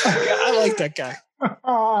 Yeah, I like that guy.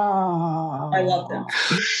 I love him.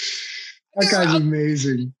 That guy's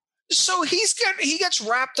amazing. So he gets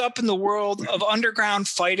wrapped up in the world of underground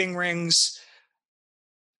fighting rings.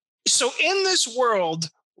 So in this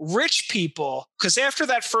world, rich people, because after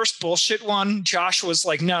that first bullshit one, Josh was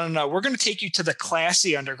like, no, we're going to take you to the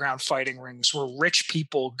classy underground fighting rings where rich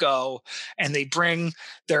people go and they bring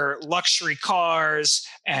their luxury cars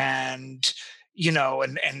and,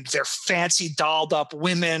 and their fancy dolled up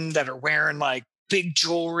women that are wearing like big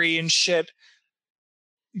jewelry and shit.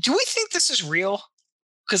 Do we think this is real?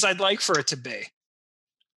 Because I'd like for it to be.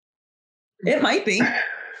 It might be.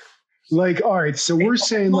 Like, all right, so we're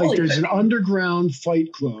saying like there's an underground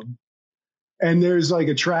fight club and there's like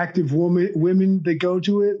attractive women that go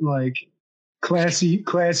to it, like classy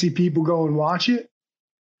people go and watch it.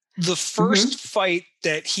 The first fight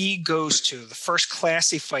that he goes to, the first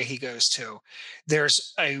classy fight he goes to,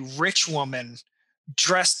 there's a rich woman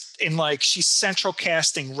dressed in like, she's central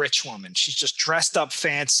casting rich woman. She's just dressed up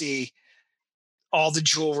fancy, all the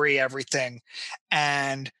jewelry, everything.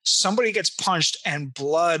 And somebody gets punched and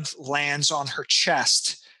blood lands on her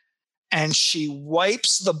chest. And she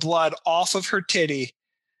wipes the blood off of her titty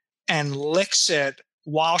and licks it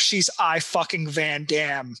while she's fucking Van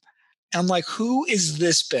Damme. I'm like, who is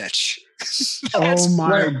this bitch? Oh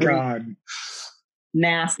my God.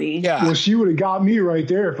 Nasty. Yeah. Well, she would have got me right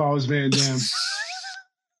there if I was Van Damme.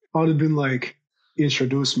 I would have been like,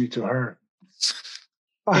 introduce me to her.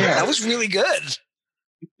 Yeah, that was really good.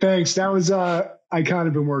 Thanks. That was, I kind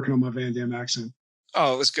of been working on my Van Damme accent.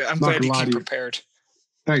 Oh, it was good. I'm glad you came prepared.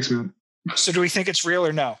 Thanks, man. So do we think it's real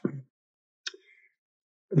or no?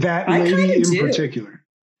 That lady in particular.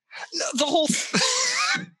 No, the whole...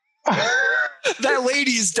 That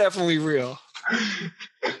lady is definitely real.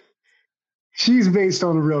 She's based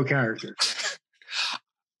on a real character.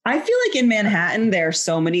 I feel like in Manhattan, there's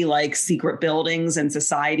so many like secret buildings and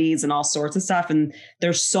societies and all sorts of stuff. And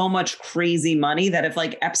there's so much crazy money that if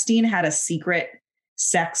like Epstein had a secret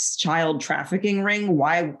sex child trafficking ring,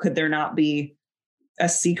 why could there not be a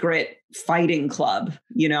secret fighting club?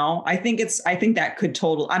 I think that could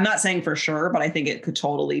I'm not saying for sure, but I think it could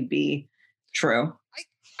totally be true.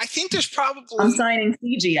 I think there's probably... I'm signing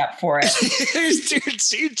CG up for it. Dude,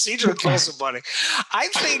 CG will kill somebody. I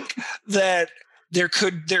think that there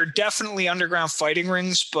are definitely underground fighting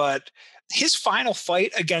rings, but his final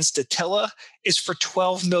fight against Attila is for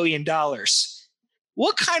 $12 million.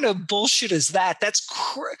 What kind of bullshit is that? That's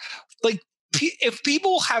like, if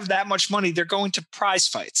people have that much money, they're going to prize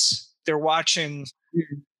fights. They're watching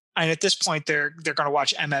And at this point, they're going to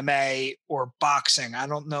watch MMA or boxing. I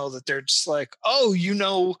don't know that they're just like, oh,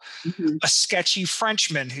 a sketchy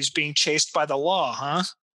Frenchman who's being chased by the law, huh?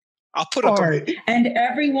 I'll put up. And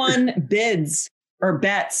everyone bids or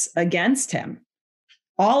bets against him.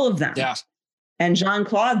 All of them. Yeah. And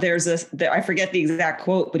Jean-Claude, I forget the exact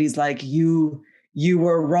quote, but he's like, you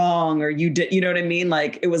were wrong, or you did, you know what I mean?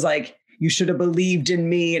 Like, it was like, you should have believed in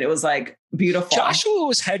me. And it was like beautiful. Joshua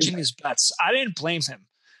was hedging his bets. I didn't blame him.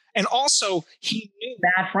 And also, he knew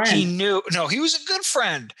bad friend. He was a good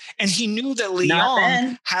friend, and he knew that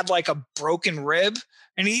Leon had like a broken rib,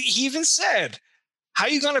 and he even said, "How are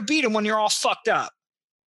you going to beat him when you're all fucked up?"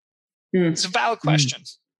 It's a valid question.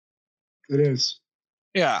 It is.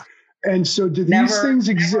 Yeah. And so, do these things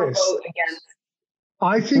exist?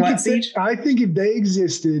 I think if they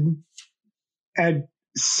existed, at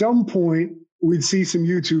some point we'd see some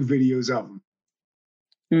YouTube videos of them.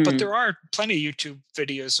 But there are plenty of YouTube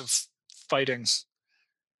videos of fighting.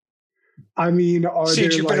 I mean,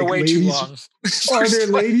 You've been away too long. Are there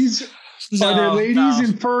ladies? Are there ladies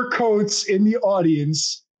in fur coats in the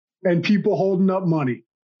audience and people holding up money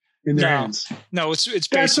in their hands? No, it's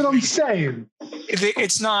basically, that's what I'm saying.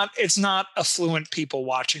 It's not affluent people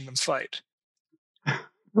watching them fight.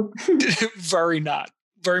 Very much.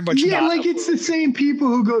 Yeah, not. Like it's the same people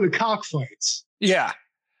who go to cockfights. Yeah.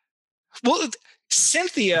 Well,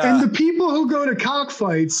 Cynthia and the people who go to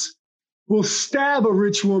cockfights will stab a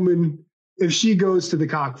rich woman if she goes to the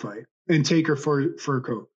cockfight and take her fur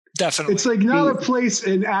coat. Definitely. It's like not a place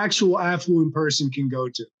an actual affluent person can go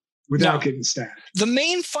to without getting stabbed. The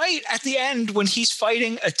main fight at the end when he's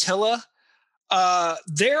fighting Attila,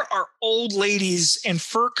 there are old ladies in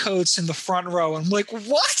fur coats in the front row. I'm like,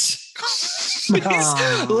 what?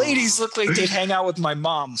 These ladies look like they'd hang out with my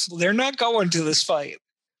mom. They're not going to this fight.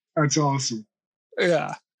 That's awesome.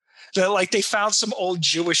 Yeah. They found some old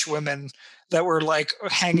Jewish women that were like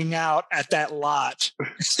hanging out at that lot.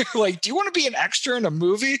 They're like, do you want to be an extra in a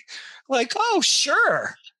movie? Like, oh,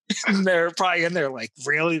 sure. And they're probably in there like,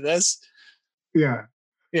 really this? Yeah.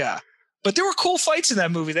 Yeah. But there were cool fights in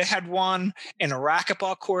that movie. They had one in a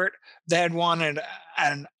racquetball court. They had one in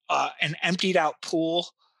an emptied out pool.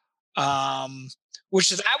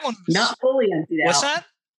 Which is that one was, not fully emptied out. What's that?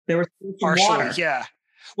 There was partially water. Yeah.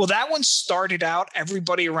 Well, that one started out,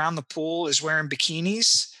 everybody around the pool is wearing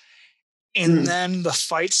bikinis. And then the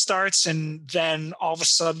fight starts, and then all of a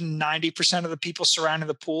sudden 90% of the people surrounding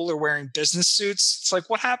the pool are wearing business suits. It's like,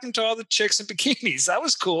 what happened to all the chicks in bikinis? That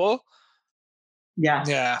was cool. Yeah.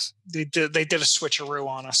 Yeah. They did a switcheroo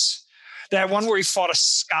on us. That one where he fought a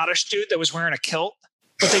Scottish dude that was wearing a kilt,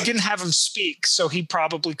 but they didn't have him speak, so he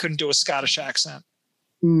probably couldn't do a Scottish accent.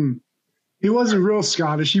 He wasn't real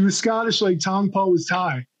Scottish. He was Scottish like Tom Poe was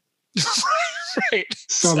Thai. Right.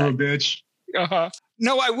 Son of a bitch. Uh-huh.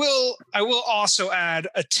 No, I will also add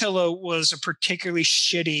Attila was a particularly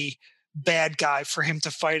shitty bad guy for him to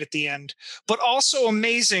fight at the end, but also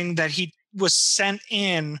amazing that he was sent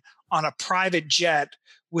in on a private jet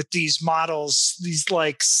with these models, these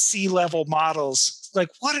like C-level models. Like,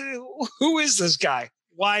 who is this guy?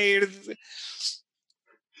 Why?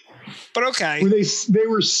 But okay. They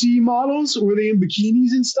were C models? Were they in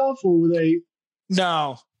bikinis and stuff? Or were they?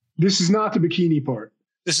 No. This is not the bikini part.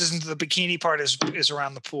 This isn't the bikini part is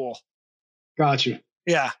around the pool. Gotcha.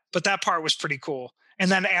 Yeah. But that part was pretty cool.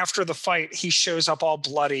 And then after the fight, he shows up all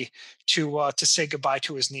bloody to say goodbye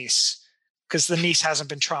to his niece because the niece hasn't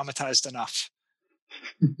been traumatized enough.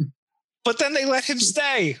 But then they let him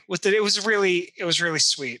stay with it. It was really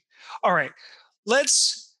sweet. All right.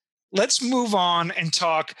 Let's move on and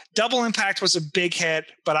talk. Double Impact was a big hit,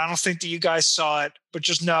 but I don't think that you guys saw it, but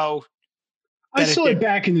just know. I saw it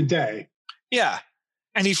back in the day. Yeah.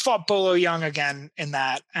 And he fought Bolo Young again in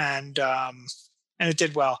that. And it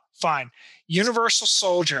did well. Fine. Universal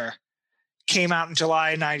Soldier came out in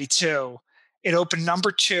July of 92. It opened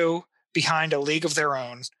number 2 behind A League of Their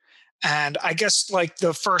Own. And I guess like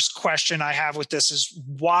the first question I have with this is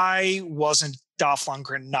why wasn't Dolph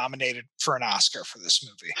Lundgren nominated for an Oscar for this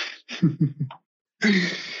movie?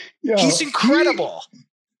 He's incredible.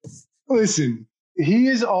 Listen, he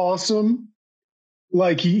is awesome.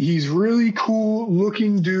 Like he's really cool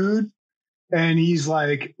looking dude, and he's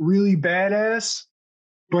like really badass.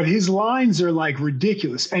 But his lines are like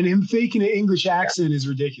ridiculous, and him faking an English accent is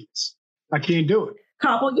ridiculous. I can't do it.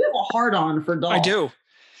 Koppel, you have a hard on for Dolph. I do.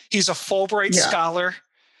 He's a Fulbright scholar.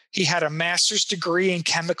 He had a master's degree in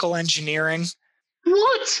chemical engineering.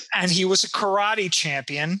 What? And he was a karate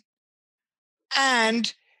champion.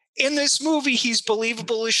 And in this movie, he's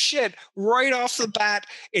believable as shit. Right off the bat,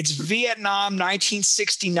 it's Vietnam,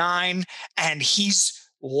 1969, and he's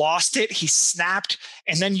lost it. He snapped,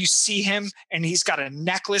 and then you see him, and he's got a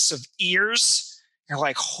necklace of ears. You're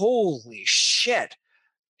like, holy shit!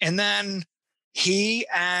 And then he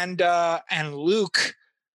and Luke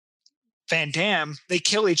Van Damme, they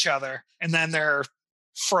kill each other, and then they're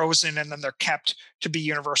frozen, and then they're kept to be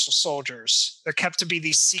Universal soldiers. They're kept to be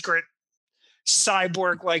these secret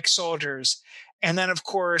cyborg-like soldiers, and then of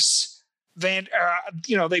course they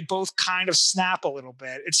both kind of snap a little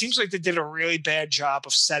bit. It seems like they did a really bad job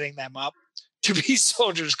of setting them up to be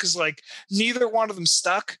soldiers, because like neither one of them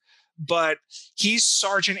stuck. But he's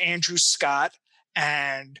Sergeant Andrew Scott,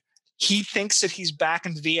 and he thinks that he's back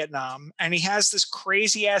in Vietnam, and he has this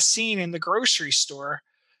crazy ass scene in the grocery store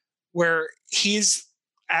where he's,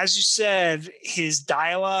 as you said, his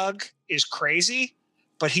dialogue is crazy,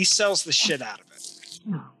 but he sells the shit out of it.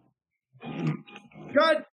 God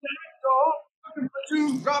damn it, all. Fucking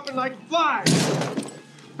platoon dropping like flies.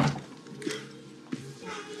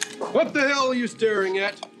 What the hell are you staring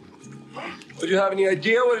at? Do you have any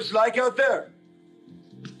idea what it's like out there?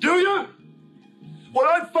 Do you? Well,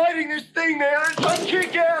 I'm fighting this thing, man. I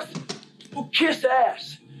kick ass. Well, kiss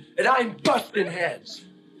ass. And I'm busting heads.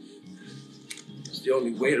 It's the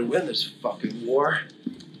only way to win this fucking war.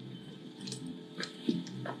 And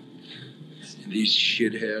these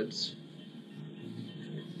shitheads,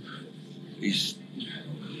 these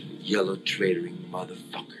yellow traitoring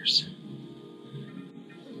motherfuckers,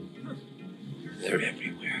 they're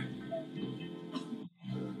everywhere.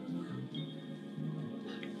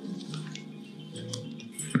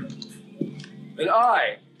 And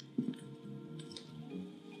I,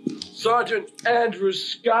 Sergeant Andrew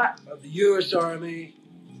Scott of the U.S. Army,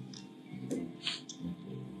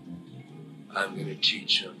 I'm gonna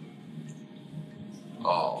teach them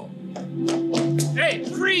all. Hey,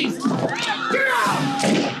 freeze! Get out!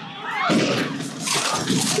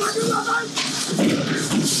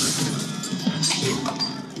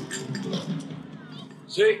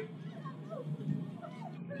 See?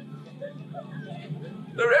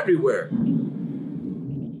 They're everywhere.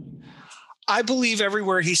 I believe every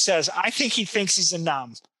word he says. I think he thinks he's a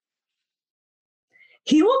numb.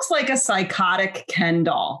 He looks like a psychotic Ken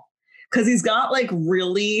doll because he's got like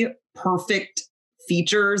really perfect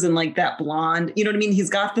features and like that blonde, you know what I mean? He's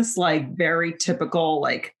got this like very typical,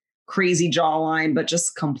 like crazy jawline, but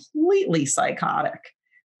just completely psychotic.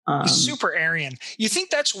 He's super Aryan. You think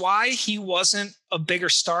that's why he wasn't a bigger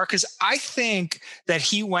star? Because I think that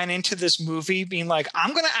he went into this movie being like,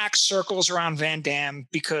 I'm going to act circles around Van Damme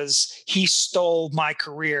because he stole my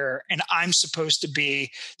career and I'm supposed to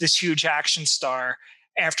be this huge action star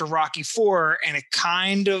after Rocky IV. And it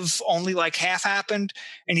kind of only like half happened.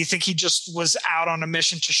 And you think he just was out on a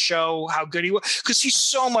mission to show how good he was? Because he's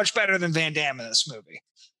so much better than Van Damme in this movie.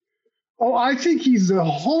 Oh, I think he's a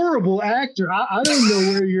horrible actor. I don't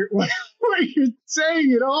know what you're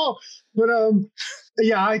saying at all. But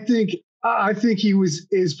yeah, I think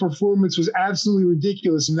his performance was absolutely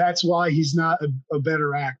ridiculous, and that's why he's not a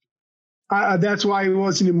better actor. That's why he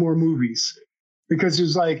wasn't in more movies, because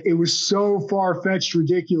it was so far-fetched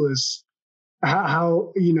ridiculous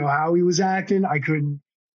how he was acting. I couldn't.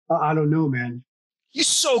 I don't know, man. He's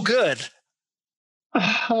so good.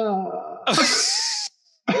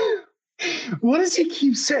 What does he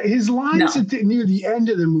keep saying? His lines near the end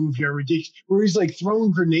of the movie are ridiculous, where he's like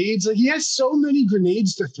throwing grenades. Like he has so many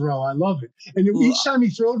grenades to throw. I love it. And each time he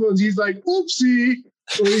throws ones, he's like, oopsie.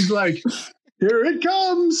 Or he's like, here it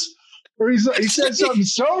comes. Or he says something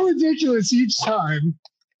so ridiculous each time.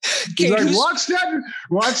 He's like, watch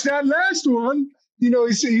that last one. You know,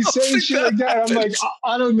 he's saying shit like that. I'm like,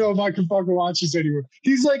 I don't know if I can fucking watch this anymore.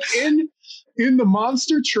 He's like in the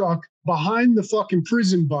monster truck behind the fucking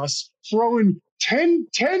prison bus, throwing 10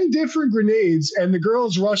 different grenades, and the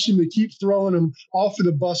girls rush him to keep throwing them off of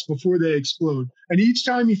the bus before they explode. And each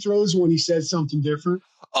time he throws one, he says something different.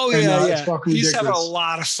 Oh, yeah. It's fucking ridiculous. He's having a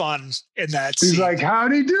lot of fun in that scene. He's like,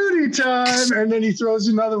 howdy doody time. And then he throws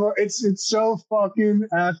another one. It's so fucking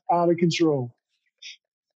out of control.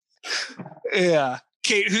 Yeah.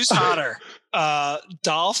 Kate, who's hotter?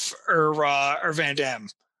 Dolph or Van Damme?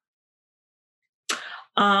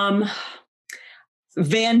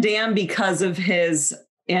 Van Damme, because of his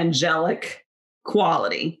angelic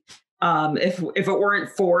quality. If it weren't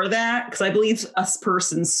for that, because I believe a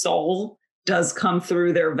person's soul does come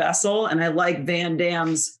through their vessel, and I like Van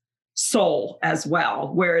Damme's soul as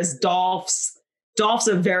well. Whereas Dolph's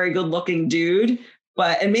a very good looking dude,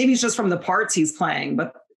 and maybe it's just from the parts he's playing,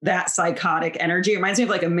 but that psychotic energy reminds me of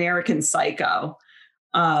like American Psycho.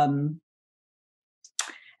 And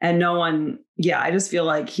no one, I just feel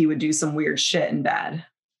like he would do some weird shit in bed.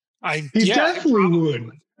 He definitely would.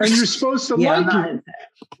 And you're supposed to like it.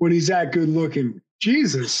 when he's that good looking.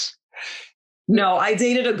 Jesus. No, I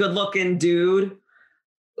dated a good looking dude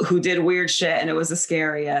who did weird shit, and it was the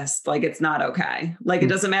scariest. Like, it's not okay. Like, it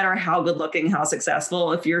doesn't matter how good looking, how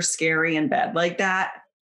successful. If you're scary in bed like that,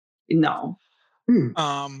 no.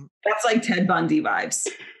 That's like Ted Bundy vibes.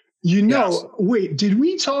 You know, wait, did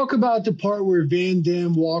we talk about the part where Van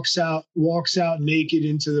Damme walks out naked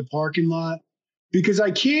into the parking lot? Because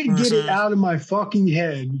I can't get it out of my fucking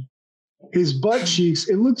head. His butt cheeks,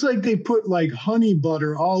 it looks like they put like honey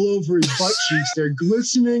butter all over his butt cheeks. They're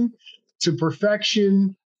glistening to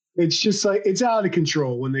perfection. It's just like, it's out of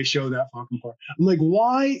control when they show that fucking part. I'm like,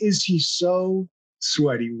 why is he so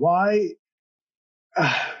sweaty? Why?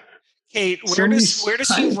 Kate, where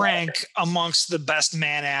does he rank amongst the best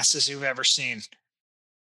man asses you've ever seen?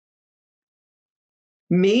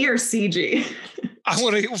 Me or CG? I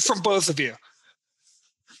want to from both of you.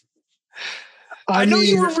 I know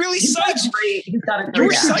you were really psyched. He's got a you were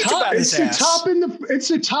great psyched about his ass. It's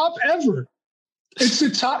the top ever. It's the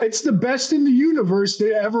top. It's the best in the universe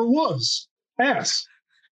that ever was. Ass.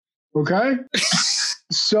 Okay.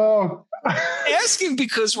 So asking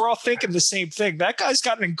because we're all thinking the same thing. That guy's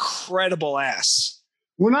got an incredible ass.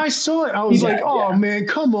 When I saw it, I was like, "Oh man,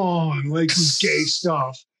 come on!" Like this gay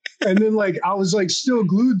stuff. And then like I was like still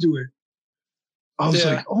glued to it. I was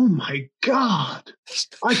like, "Oh my god,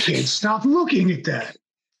 I can't stop looking at that.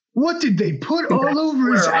 What did they put all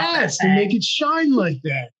over his ass to make it shine like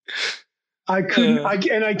that?" I couldn't.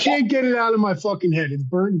 I can't get it out of my fucking head. It's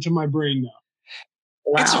burnt into my brain now.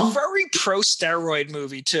 Wow. It's a very pro-steroid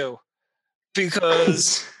movie too,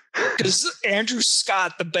 because Andrew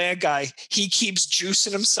Scott, the bad guy, he keeps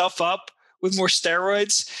juicing himself up with more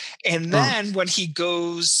steroids, and then when he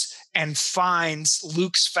goes and finds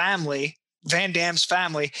Luke's family, Van Damme's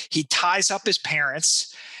family, he ties up his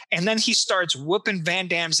parents, and then he starts whooping Van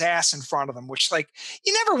Damme's ass in front of them, which, like,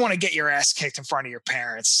 you never want to get your ass kicked in front of your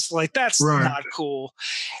parents. Like, that's not cool.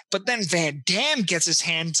 But then Van Damme gets his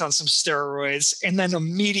hands on some steroids and then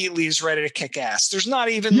immediately is ready to kick ass. There's not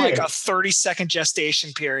even like a 30-second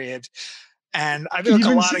gestation period. And I feel like a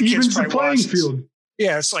lot of kids probably watch this.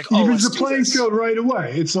 Yeah, it's like, evens the playing field right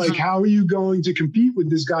away. It's like, how are you going to compete with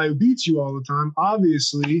this guy who beats you all the time?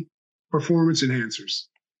 Obviously, performance enhancers.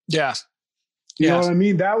 Yeah. You know what I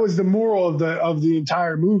mean? That was the moral of the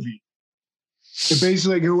entire movie. So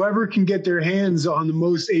basically, like, whoever can get their hands on the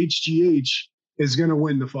most HGH is going to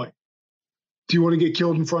win the fight. Do you want to get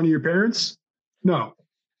killed in front of your parents? No.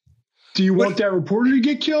 Do you want that reporter to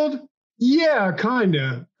get killed? Yeah, kind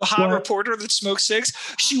of. A hot reporter that smokes cigs.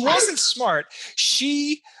 She wasn't smart.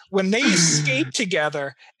 When they escaped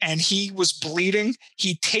together and he was bleeding,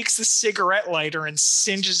 he takes the cigarette lighter and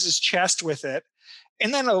singes his chest with it.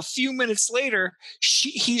 And then a few minutes later,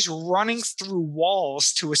 he's running through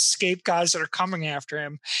walls to escape guys that are coming after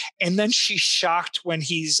him. And then she's shocked when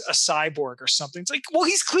he's a cyborg or something. It's like, well,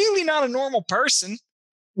 he's clearly not a normal person.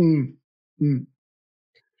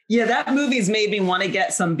 Yeah, that movie's made me want to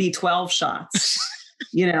get some B12 shots,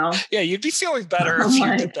 you know? Yeah, you'd be feeling better if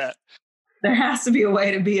you did that. There has to be a way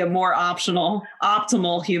to be a more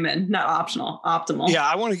optimal human, not optional, optimal. Yeah,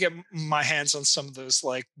 I want to get my hands on some of those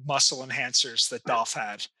like muscle enhancers that Dolph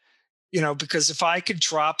had, you know, because if I could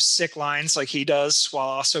drop sick lines like he does while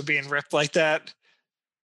also being ripped like that,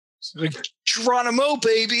 like Geronimo,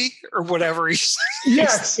 baby, or whatever he's.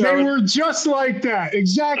 Yes, they were just like that,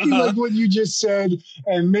 exactly like what you just said,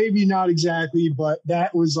 and maybe not exactly, but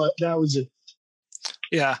that was it.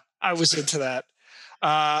 Yeah, I was into that.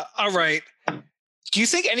 All right. Do you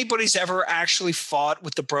think anybody's ever actually fought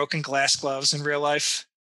with the broken glass gloves in real life?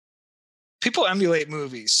 People emulate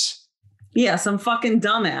movies. Yeah, some fucking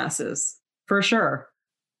dumbasses, for sure.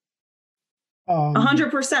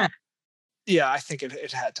 100%. Yeah, I think it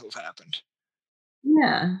had to have happened.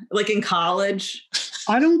 Yeah, like in college.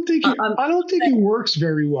 I don't think it works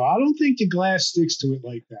very well. I don't think the glass sticks to it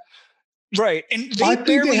like that. Right, and I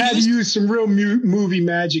think they had to use some real movie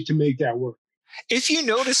magic to make that work. If you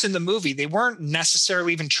notice in the movie, they weren't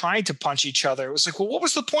necessarily even trying to punch each other. It was like, well, what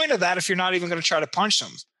was the point of that if you're not even going to try to punch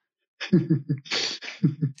them?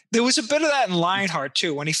 There was a bit of that in Lionheart,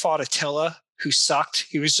 too, when he fought Attila, who sucked.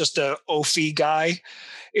 He was just a Ophi guy.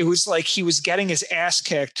 It was like he was getting his ass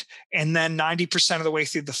kicked, and then 90% of the way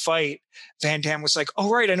through the fight, Van Damme was like, oh,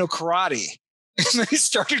 right, I know karate. And then he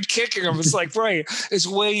started kicking him. It's like, right, it's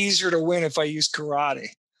way easier to win if I use karate.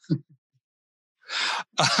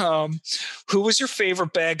 Who was your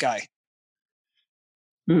favorite bad guy?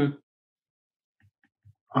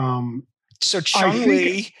 So Chung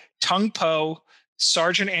Lee, Tung Po,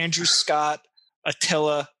 Sergeant Andrew Scott,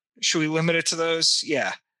 Attila. Should we limit it to those?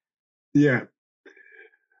 Yeah. Yeah.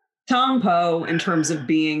 Tong Po in terms of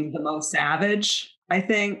being the most savage, I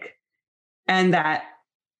think. And that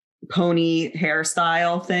pony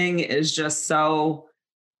hairstyle thing is just so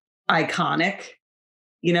iconic,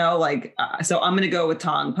 you know, like, so I'm going to go with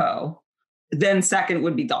Tong Po. Then second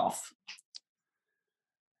would be Dolph.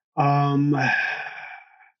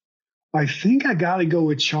 I think I got to go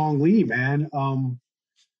with Chong Li, man.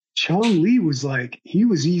 Chong Li was like, he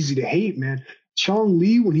was easy to hate, man. Chong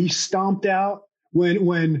Li, when he stomped out,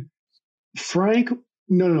 when Frank,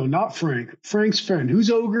 no, not Frank, Frank's friend,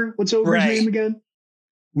 who's Ogre? What's Ogre's name again?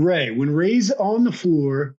 Ray. When Ray's on the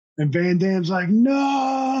floor and Van Damme's like,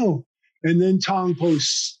 no. And then Tong Po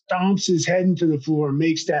stomps his head into the floor and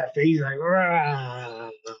makes that face like, rah.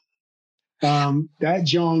 That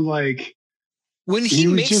John, like, when he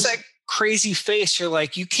makes that crazy face, you're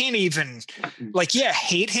like, you can't even, like, yeah,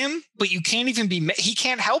 hate him, but you can't even he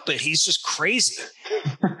can't help it. He's just crazy.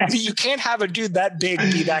 You can't have a dude that big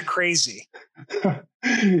be that crazy.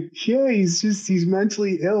 Yeah, he's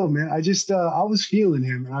mentally ill, man. I was feeling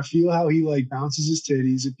him, and I feel how he like bounces his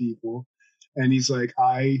titties at people, and he's like,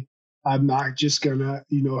 I'm not just gonna,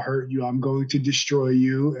 hurt you. I'm going to destroy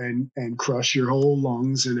you and crush your whole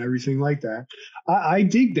lungs and everything like that. I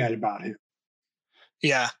dig that about him.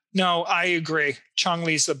 Yeah, no, I agree. Chong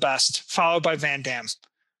Li's the best, followed by Van Damme,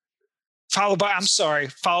 followed by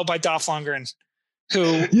Dolph Lundgren.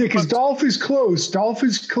 Yeah, because Dolph is close. Dolph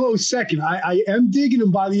is close second. I am digging him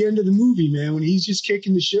by the end of the movie, man, when he's just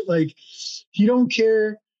kicking the shit like he don't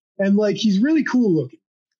care. And like he's really cool looking.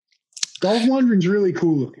 Dolph Lundgren's really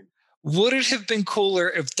cool looking. Would it have been cooler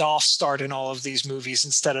if Dolph starred in all of these movies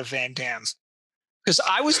instead of Van Damme? Because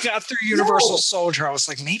I got through Universal Soldier. I was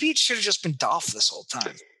like, maybe it should have just been Dolph this whole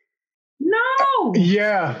time. No.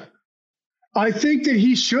 Yeah. I think that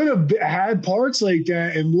he should have had parts like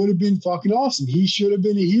that and would have been fucking awesome. He should have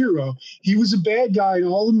been a hero. He was a bad guy in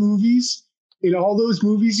all the movies, in all those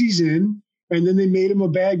movies he's in. And then they made him a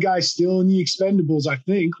bad guy still in the Expendables, I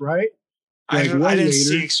think, right? Like I didn't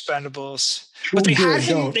see Expendables. But they had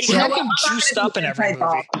him juiced up in every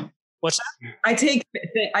movie. What's that?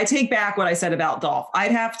 I take back what I said about Dolph.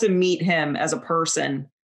 I'd have to meet him as a person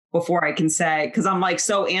before I can say, because I'm like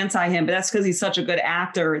so anti him, but that's because he's such a good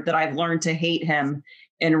actor that I've learned to hate him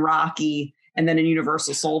in Rocky and then in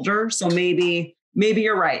Universal Soldier. So maybe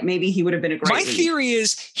you're right. Maybe he would have been a great My theory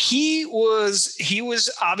is he was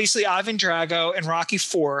obviously Ivan Drago in Rocky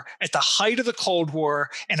IV at the height of the Cold War,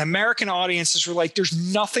 and American audiences were like,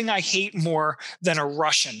 there's nothing I hate more than a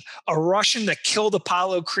Russian that killed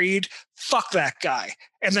Apollo Creed. Fuck that guy.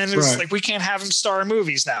 And then it's like, we can't have him star in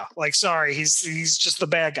movies now. Like, sorry, he's just the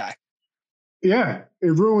bad guy. Yeah,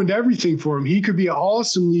 it ruined everything for him. He could be an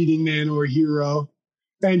awesome leading man or a hero.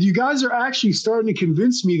 And you guys are actually starting to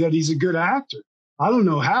convince me that he's a good actor. I don't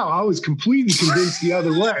know how. I was completely convinced the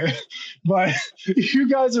other way. But you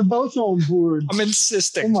guys are both on board. I'm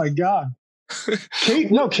insisting. Oh, my God.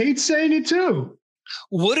 Kate's saying it too.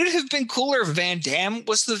 Would it have been cooler if Van Damme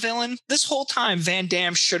was the villain? This whole time, Van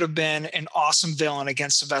Damme should have been an awesome villain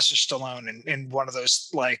against Sylvester Stallone in one of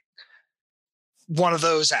those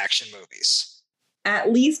action movies.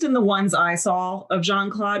 At least in the ones I saw of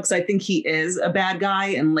Jean-Claude, because I think he is a bad guy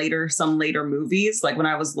in some later movies. Like when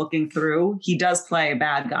I was looking through, he does play a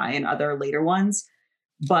bad guy in other later ones.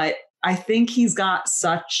 But I think he's got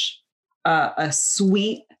such a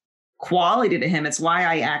sweet quality to him. It's why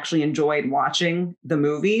I actually enjoyed watching the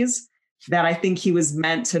movies, that I think he was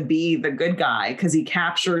meant to be the good guy because he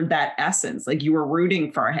captured that essence. Like you were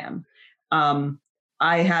rooting for him.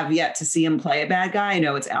 I have yet to see him play a bad guy. I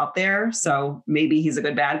know it's out there, so maybe he's a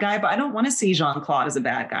good bad guy, but I don't want to see Jean-Claude as a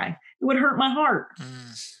bad guy. It would hurt my heart.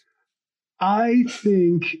 I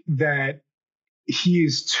think that he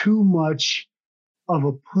is too much of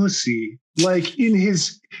a pussy. Like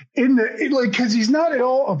because he's not at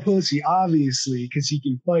all a pussy, obviously, because he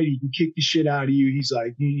can fight, he can kick the shit out of you.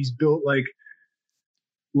 He's built like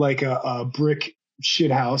a brick shit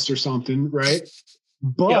house or something, right?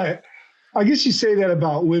 But yep. I guess you say that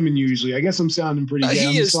about women usually. I guess I'm sounding pretty gay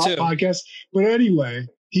on this podcast. But anyway,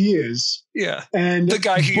 he is. Yeah. And the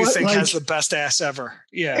guy who you think has the best ass ever.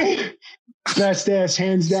 Yeah. Best ass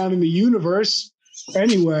hands down in the universe.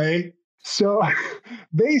 Anyway, so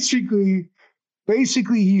basically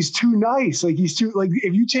he's too nice. Like he's too, like,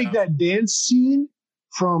 if you take that dance scene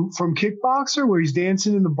from Kickboxer where he's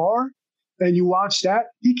dancing in the bar and you watch that,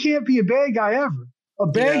 he can't be a bad guy ever. A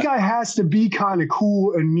bad guy has to be kind of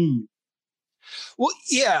cool and mean. Well,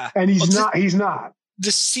 yeah. And he's not.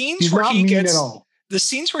 The scenes where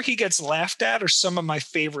he gets laughed at are some of my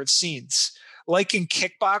favorite scenes. like in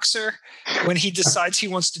Kickboxer, when he decides he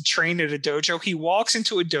wants to train at a dojo, he walks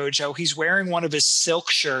into a dojo. He's wearing one of his silk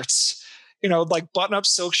shirts, like button-up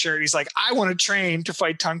silk shirt. He's like, I want to train to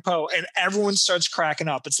fight Tung Po. And everyone starts cracking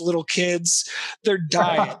up. It's little kids. They're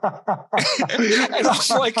dying. And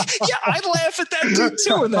I'm like, yeah, I'd laugh at that dude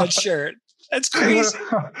too in that shirt. That's crazy.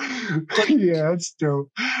 Yeah, that's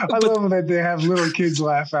dope. I love that they have little kids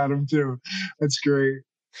laugh at him too. That's great.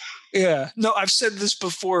 Yeah. No, I've said this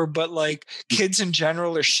before, but like kids in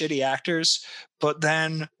general are shitty actors. But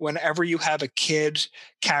then whenever you have a kid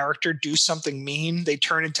character do something mean, they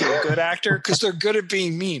turn into a good actor because they're good at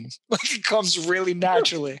being mean. Like it comes really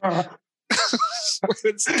naturally.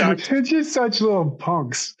 It's done. They're just such little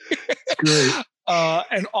punks. It's great.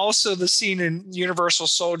 And also the scene in Universal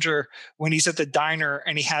Soldier when he's at the diner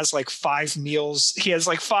and he has like 5 meals. He has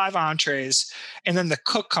like 5 entrees. And then the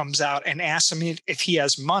cook comes out and asks him if he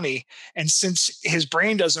has money. And since his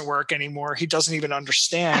brain doesn't work anymore, he doesn't even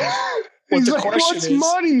understand what the question is.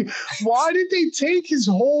 What's money? Why did they take his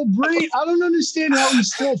whole brain? I don't understand how he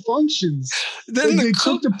still functions. Then they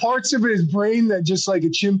took the parts of his brain that just like a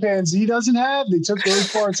chimpanzee doesn't have. They took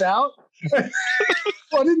those parts out.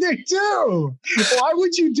 What did they do? Why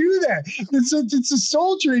would you do that? It's a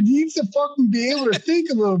soldier. He needs to fucking be able to think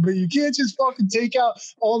a little bit. You can't just fucking take out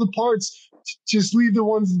all the parts. Just leave the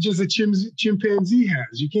ones that just a chimpanzee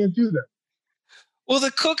has. You can't do that. Well,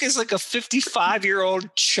 the cook is like a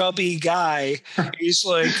 55-year-old chubby guy. He's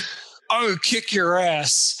like, I'm going to kick your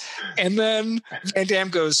ass. And then Van Damme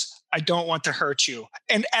goes, I don't want to hurt you.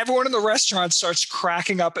 And everyone in the restaurant starts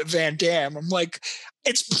cracking up at Van Damme. I'm like,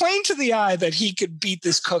 it's plain to the eye that he could beat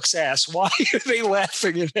this cook's ass. Why are they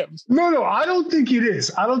laughing at him? No, I don't think it is.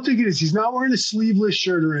 He's not wearing a sleeveless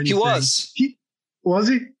shirt or anything. He was. Was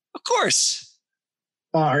he? Of course.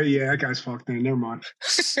 All right, yeah, that guy's fucked then. Never mind.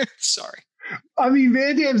 Sorry. I mean,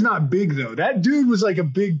 Van Damme's not big, though. That dude was like a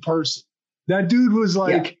big person. That dude was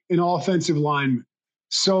like an offensive lineman.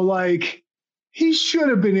 So, like, he should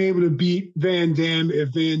have been able to beat Van Damme if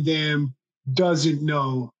Van Damme doesn't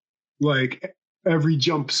know, like, every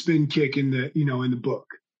jump spin kick in the, in the book.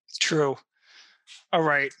 True. All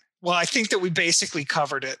right. Well, I think that we basically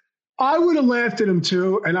covered it. I would have laughed at him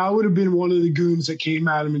too, and I would have been one of the goons that came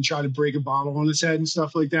at him and tried to break a bottle on his head and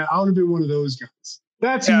stuff like that. I would have been one of those guys.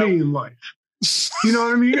 That's me in life. You know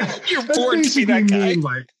what I mean? You're born to be that guy. Me in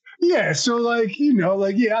life. Yeah, so like,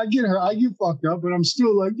 I get her, I get fucked up, but I'm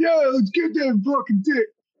still like, let's get that fucking dick.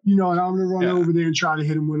 And I'm gonna run over there and try to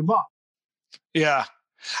hit him with a bottle. Yeah.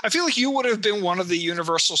 I feel like you would have been one of the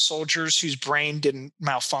Universal Soldiers whose brain didn't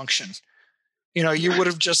malfunction. You would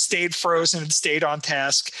have just stayed frozen and stayed on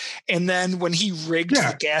task. And then when he rigged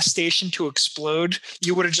the gas station to explode,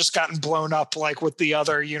 you would have just gotten blown up like with the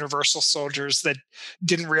other Universal Soldiers that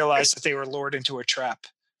didn't realize that they were lured into a trap.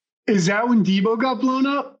 Is that when Debo got blown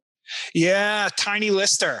up? Yeah, Tiny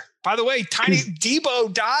Lister. By the way,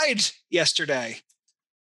 Debo died yesterday.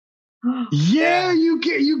 Yeah, you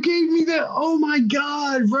gave me that. Oh my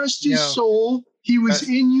God, rest his soul. He was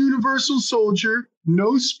in Universal Soldier.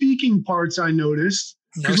 No speaking parts, I noticed.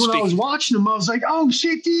 Because when I was watching him, I was like, oh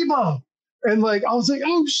shit, Debo. And like, I was like,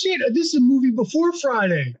 oh shit, this is a movie before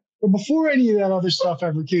Friday or before any of that other stuff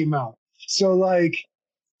ever came out. So like,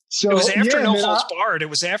 it was after No Holds Barred. It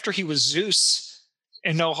was after he was Zeus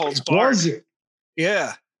in No Holds Barred. Was it?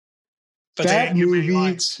 Yeah. But that movie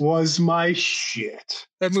was my shit.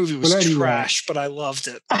 That movie was trash, but I loved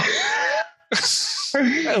it.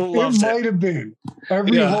 It might have been.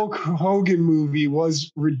 Every Hulk Hogan movie was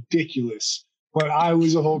ridiculous, but I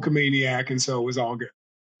was a Hulkamaniac, and so it was all good.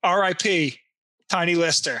 R.I.P. Tiny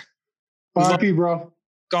Lister. R.I.P. bro.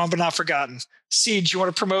 Gone but not forgotten. Siege, you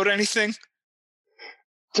want to promote anything?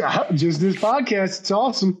 Just this podcast. It's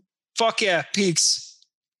awesome. Fuck yeah, peaks.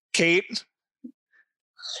 Kate?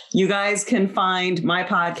 You guys can find my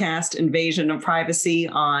podcast, Invasion of Privacy,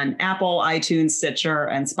 on Apple, iTunes, Stitcher,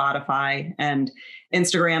 and Spotify, and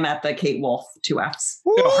Instagram at the Kate Wolff, 2 Fs.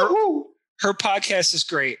 Her podcast is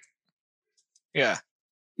great. Yeah.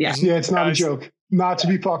 Yeah. Yeah, it's not a joke. Not to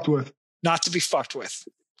be fucked with. Not to be fucked with.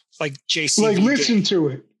 Like JC. Like, listen to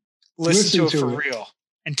it. Listen to it for real.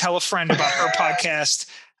 And tell a friend about her podcast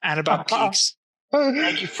and about Peaks.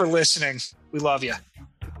 Thank you for listening. We love you.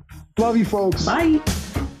 Love you, folks. Bye.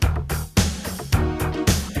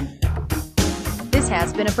 This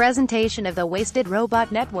has been a presentation of the Wasted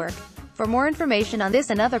Robot Network. For more information on this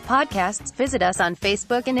and other podcasts, visit us on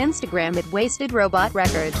Facebook and Instagram at Wasted Robot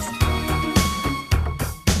Records.